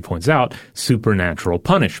study points out, supernatural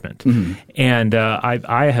punishment. Mm-hmm. And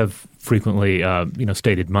I have frequently,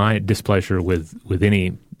 stated my displeasure with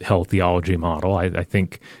any health theology model. I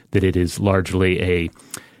think that it is largely a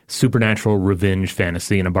supernatural revenge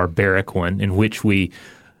fantasy and a barbaric one in which we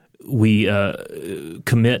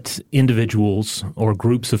commit individuals or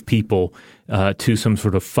groups of people to some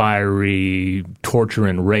sort of fiery torture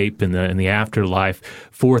and rape in the afterlife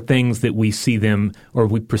for things that we see them or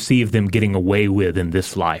we perceive them getting away with in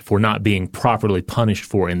this life. We're not being properly punished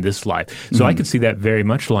for in this life. So I could see that very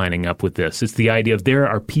much lining up with this. It's the idea of there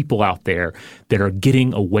are people out there that are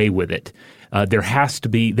getting away with it. There has to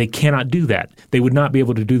be – they cannot do that. They would not be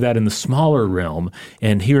able to do that in the smaller realm.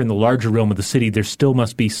 And here in the larger realm of the city, there still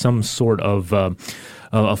must be some sort of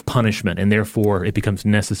punishment, and therefore it becomes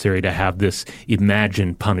necessary to have this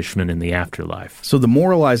imagined punishment in the afterlife. So the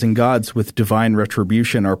moralizing gods with divine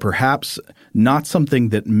retribution are perhaps not something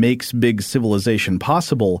that makes big civilization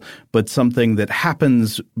possible, but something that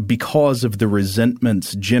happens because of the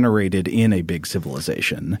resentments generated in a big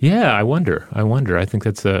civilization. Yeah, I wonder. I think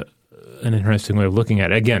that's an interesting way of looking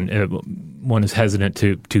at it. Again, one is hesitant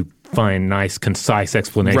to find nice, concise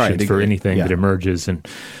explanations for anything that emerges. And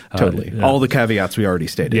totally. All the caveats we already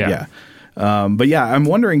stated. Yeah. But yeah, I'm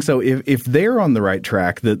wondering, so if they're on the right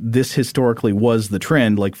track, that this historically was the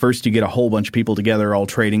trend, like first you get a whole bunch of people together all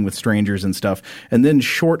trading with strangers and stuff, and then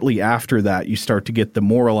shortly after that you start to get the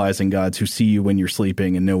moralizing gods who see you when you're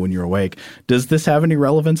sleeping and know when you're awake. Does this have any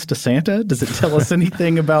relevance to Santa? Does it tell us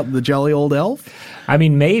anything about the jolly old elf? I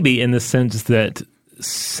mean, maybe in the sense that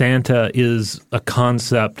Santa is a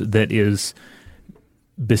concept that is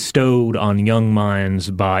bestowed on young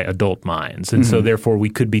minds by adult minds. And so therefore we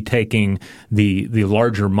could be taking the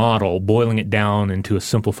larger model, boiling it down into a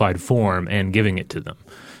simplified form and giving it to them.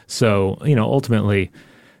 So, ultimately,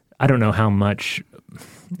 I don't know how much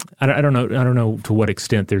I don't know to what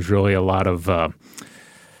extent there's really a lot of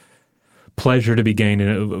pleasure to be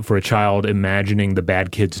gained for a child imagining the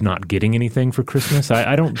bad kids not getting anything for Christmas.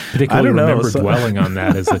 I don't particularly remember dwelling on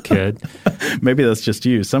that as a kid. Maybe that's just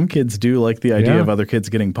you. Some kids do like the idea of other kids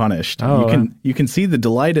getting punished. Oh, you can see the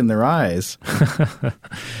delight in their eyes.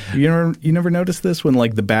 You never notice this when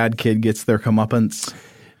like the bad kid gets their comeuppance?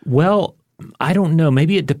 Well, I don't know.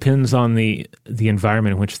 Maybe it depends on the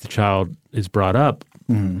environment in which the child is brought up,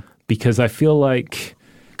 because I feel like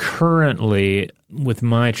currently with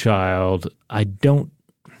my child,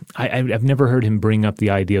 I've never heard him bring up the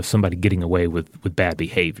idea of somebody getting away with bad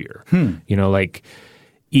behavior. Like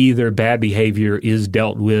either bad behavior is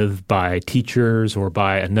dealt with by teachers or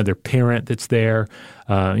by another parent that's there.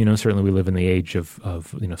 Certainly we live in the age of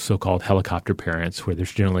so-called helicopter parents, where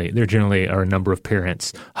there generally are a number of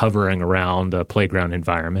parents hovering around a playground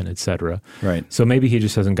environment, et cetera. Right. So maybe he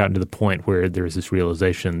just hasn't gotten to the point where there's this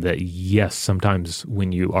realization that, yes, sometimes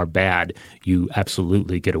when you are bad, you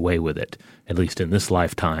absolutely get away with it, at least in this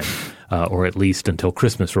lifetime, or at least until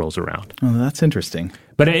Christmas rolls around. Oh, that's interesting.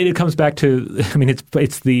 But it comes back to,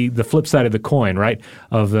 it's the flip side of the coin, right,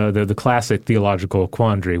 of the classic theological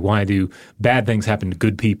quandary. Why do bad things happen to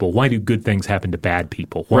good people? Why do good things happen to bad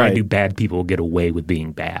people? Why do bad people get away with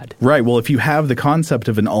being bad? Right. Well, if you have the concept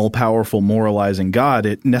of an all-powerful moralizing God,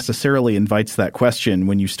 it necessarily invites that question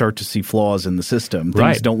when you start to see flaws in the system.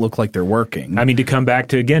 Things don't look like they're working. To come back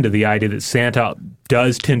to the idea that Santa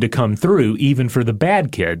does tend to come through even for the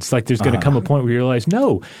bad kids. Like there's going to come a point where you realize,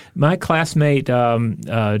 no, my classmate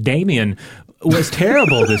Damien was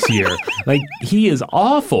terrible this year. Like he is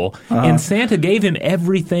awful. And Santa gave him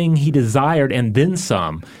everything he desired and then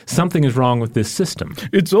some. Something is wrong with this system.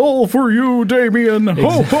 It's all for you, Damien.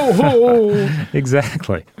 Ho, ho, ho.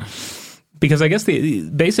 Exactly. Because I guess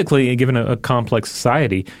basically, given a complex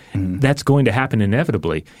society, that's going to happen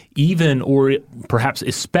inevitably, even or perhaps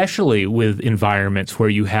especially with environments where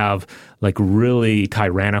you have like really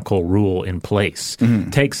tyrannical rule in place.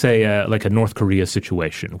 Take, say, like a North Korea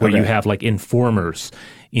situation where you have like informers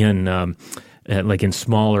in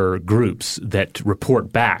smaller groups that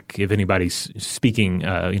report back if anybody's speaking,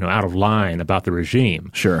 out of line about the regime.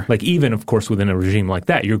 Sure. Like even, of course, within a regime like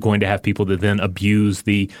that, you're going to have people that then abuse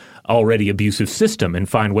the already abusive system and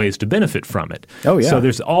find ways to benefit from it. Oh, yeah. So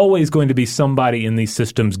there's always going to be somebody in these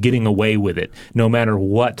systems getting away with it, no matter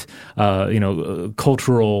what,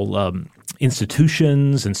 cultural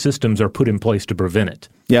institutions and systems are put in place to prevent it.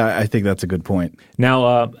 Yeah, I think that's a good point. Now,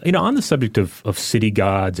 on the subject of city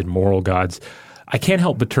gods and moral gods, I can't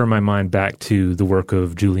help but turn my mind back to the work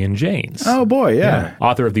of Julian Jaynes. Oh, boy, yeah.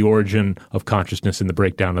 Author of The Origin of Consciousness and the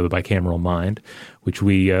Breakdown of the Bicameral Mind, which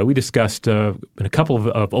we discussed in a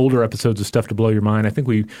couple of older episodes of Stuff to Blow Your Mind. I think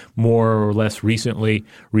we more or less recently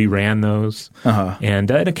reran those,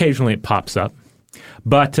 and occasionally it pops up.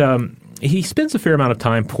 But he spends a fair amount of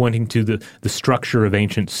time pointing to the structure of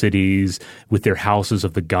ancient cities with their houses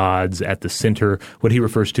of the gods at the center, what he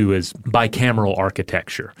refers to as bicameral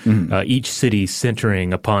architecture, each city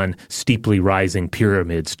centering upon steeply rising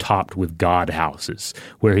pyramids topped with god houses,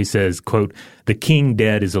 where he says, quote, "The king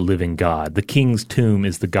dead is a living god. The king's tomb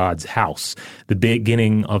is the god's house, the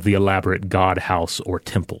beginning of the elaborate god house or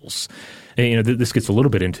temples." And, this gets a little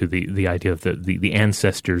bit into the idea of the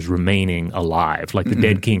ancestors remaining alive. Like the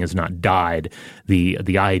dead king has not died.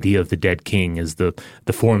 The idea of the dead king is the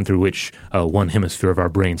form through which one hemisphere of our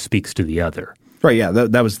brain speaks to the other. Right, yeah,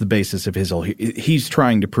 that was the basis of his whole – he's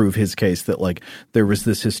trying to prove his case that, like, there was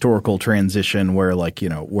this historical transition where, like,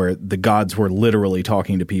 where the gods were literally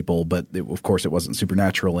talking to people, but of course it wasn't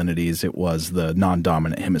supernatural entities. It was the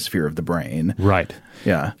non-dominant hemisphere of the brain. Right.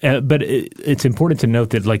 Yeah. But it's important to note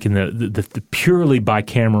that, like, in the purely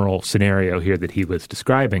bicameral scenario here that he was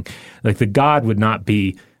describing, like, the god would not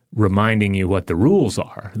be reminding you what the rules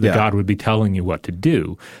are. God would be telling you what to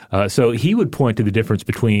do. So he would point to the difference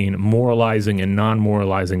between moralizing and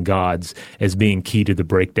non-moralizing gods as being key to the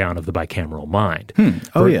breakdown of the bicameral mind.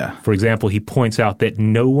 For example, he points out that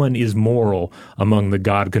no one is moral among the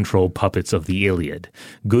God-controlled puppets of the Iliad.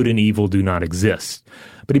 Good and evil do not exist.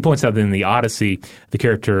 But he points out that in the Odyssey, the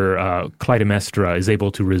character Clytemnestra is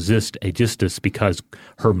able to resist Aegisthus because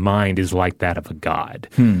her mind is like that of a god.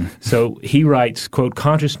 So he writes, quote,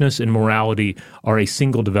 "Consciousness and morality are a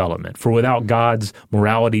single development, for without gods,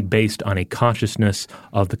 morality based on a consciousness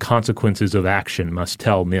of the consequences of action must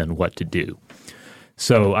tell men what to do."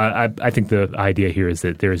 So I think the idea here is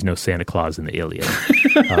that there is no Santa Claus in the Iliad,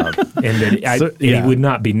 and that it would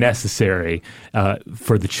not be necessary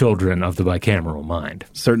for the children of the bicameral mind.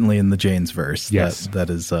 Certainly in the Jane's verse, yes, that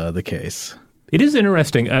is the case. It is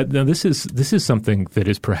interesting. Now this is something that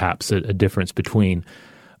is perhaps a difference between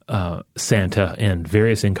Santa and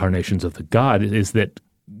various incarnations of the god, is that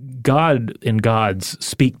God and gods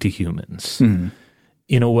speak to humans.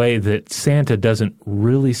 In a way that Santa doesn't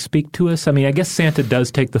really speak to us. I mean, I guess Santa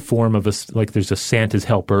does take the form of like there's a Santa's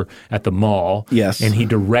helper at the mall. Yes. And he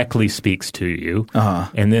directly speaks to you.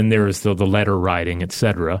 And then there's the letter writing,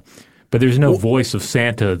 etc. But there's no voice of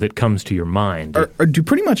Santa that comes to your mind. Do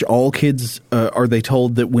pretty much all kids, are they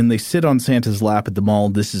told that when they sit on Santa's lap at the mall,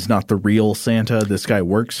 this is not the real Santa, this guy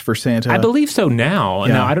works for Santa? I believe so now.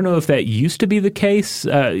 Yeah. Now, I don't know if that used to be the case.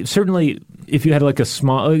 Certainly, if you had like a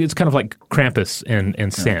small – it's kind of like Krampus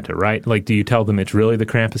and Santa, right? Like, do you tell them it's really the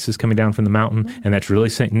Krampus is coming down from the mountain and that's really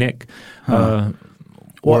St. Nick?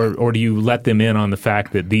 Or do you let them in on the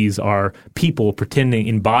fact that these are people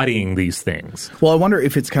embodying these things? Well, I wonder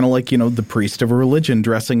if it's kind of like, the priest of a religion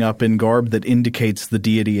dressing up in garb that indicates the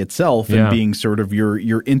deity itself and being sort of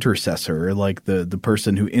your intercessor, like the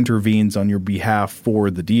person who intervenes on your behalf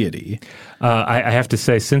for the deity. I have to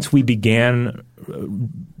say, since we began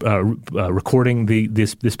recording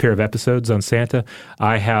this pair of episodes on Santa,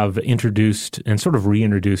 I have introduced and sort of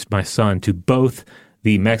reintroduced my son to both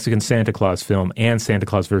the Mexican Santa Claus film and Santa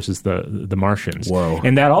Claus versus the Martians. Whoa.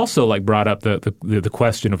 And that also brought up the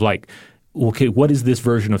question of okay, what is this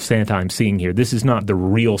version of Santa I'm seeing here? This is not the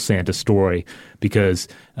real Santa story because,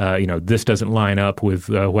 this doesn't line up with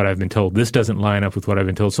what I've been told. This doesn't line up with what I've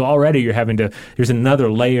been told. So already there's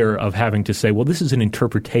another layer of having to say, well, this is an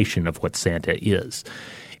interpretation of what Santa is.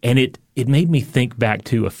 And it made me think back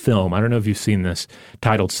to a film. I don't know if you've seen this,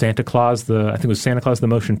 titled Santa Claus. I think it was Santa Claus the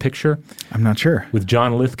Motion Picture. I'm not sure. With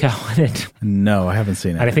John Lithgow in it. No, I haven't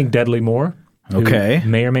seen it. And I think Dudley Moore. Okay. Who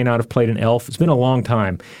may or may not have played an elf. It's been a long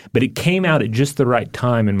time. But it came out at just the right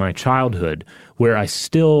time in my childhood where I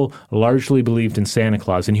still largely believed in Santa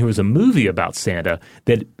Claus. And here was a movie about Santa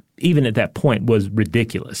that even at that point was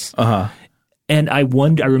ridiculous. And I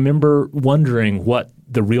remember wondering what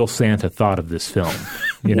the real Santa thought of this film.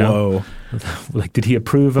 Whoa. Did he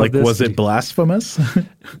approve of this? Was it blasphemous?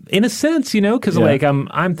 In a sense, because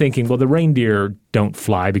I'm thinking, well, the reindeer don't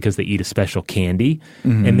fly because they eat a special candy.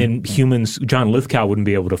 And then humans, John Lithgow wouldn't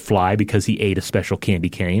be able to fly because he ate a special candy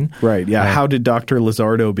cane. Right, yeah. How did Dr.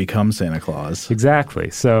 Lizardo become Santa Claus? Exactly.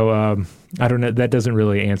 So I don't know. That doesn't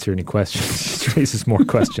really answer any questions. It raises more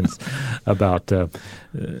questions about the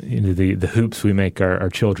hoops we make our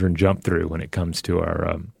children jump through when it comes to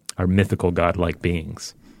our mythical godlike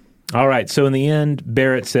beings. All right. So in the end,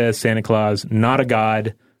 Barrett says Santa Claus, not a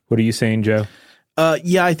god. What are you saying, Joe?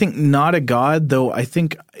 Yeah, I think not a god, though I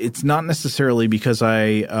think it's not necessarily because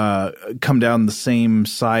I come down the same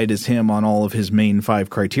side as him on all of his main 5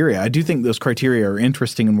 criteria. I do think those criteria are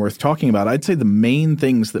interesting and worth talking about. I'd say the main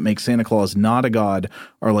things that make Santa Claus not a god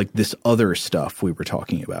are like this other stuff we were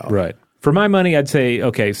talking about. Right. For my money, I'd say,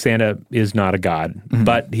 okay, Santa is not a god,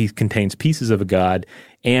 but he contains pieces of a god,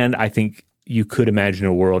 and I think you could imagine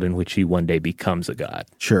a world in which he one day becomes a god.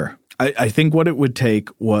 Sure. I think what it would take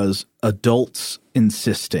was adults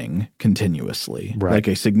insisting continuously, right. Like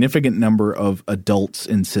a significant number of adults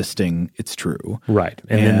insisting it's true. Right.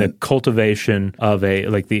 And then the cultivation of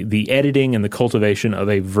the editing and the cultivation of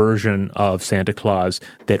a version of Santa Claus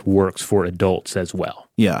that works for adults as well.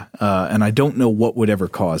 Yeah. And I don't know what would ever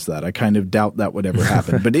cause that. I kind of doubt that would ever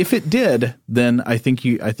happen. But if it did, then I think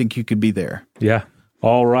you could be there. Yeah.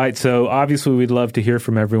 All right. So obviously we'd love to hear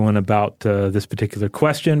from everyone about this particular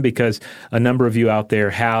question because a number of you out there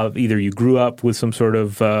have either you grew up with some sort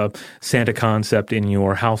of Santa concept in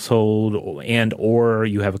your household or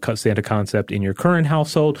you have a Santa concept in your current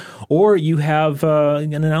household, or you have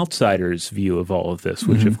an outsider's view of all of this,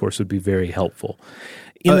 which of course would be very helpful.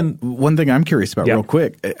 One thing I'm curious about real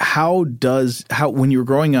quick, when you were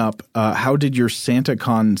growing up, how did your Santa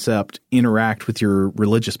concept interact with your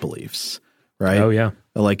religious beliefs? right? Oh, yeah.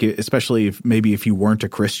 Like, especially if you weren't a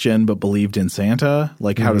Christian but believed in Santa,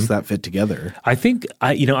 like how does that fit together? I think,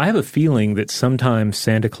 I have a feeling that sometimes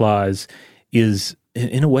Santa Claus is,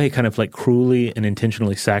 in a way, kind of like cruelly and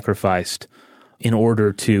intentionally sacrificed in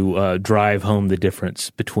order to drive home the difference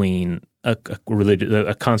between a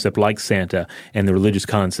concept like Santa and the religious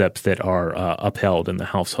concepts that are upheld in the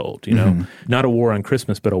household. Not a war on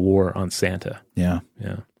Christmas, but a war on Santa. Yeah.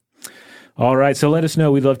 All right, so let us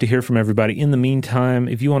know. We'd love to hear from everybody. In the meantime,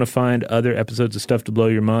 if you want to find other episodes of Stuff to Blow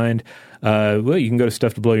Your Mind, you can go to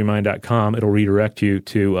stufftoblowyourmind.com. It'll redirect you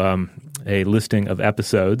to a listing of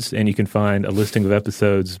episodes, and you can find a listing of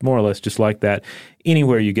episodes more or less just like that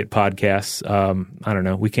anywhere you get podcasts. I don't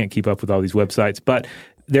know. We can't keep up with all these websites, but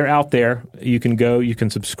they're out there. You can go, you can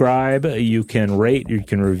subscribe, you can rate, you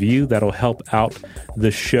can review. That'll help out the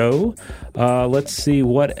show. Let's see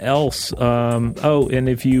what else. And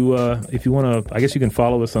if you want to, I guess you can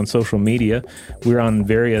follow us on social media. We're on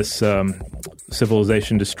various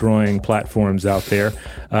civilization-destroying platforms out there.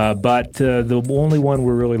 But the only one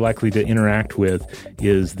we're really likely to interact with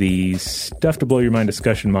is the Stuff to Blow Your Mind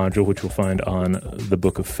discussion module, which you'll find on the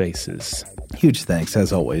Book of Faces. Huge thanks,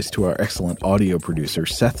 as always, to our excellent audio producer,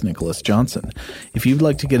 Seth Nicholas Johnson. If you'd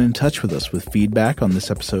like to get in touch with us with feedback on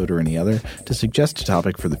this episode or any other, to suggest a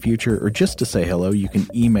topic for the future, or just to say hello, you can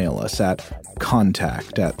email us at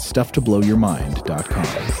contact@stufftoblowyourmind.com.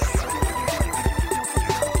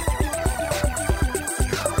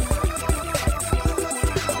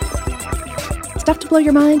 Stuff to Blow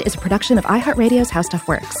Your Mind is a production of iHeartRadio's How Stuff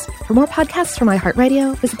Works. For more podcasts from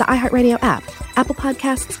iHeartRadio, visit the iHeartRadio app, Apple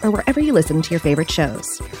Podcasts, or wherever you listen to your favorite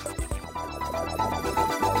shows.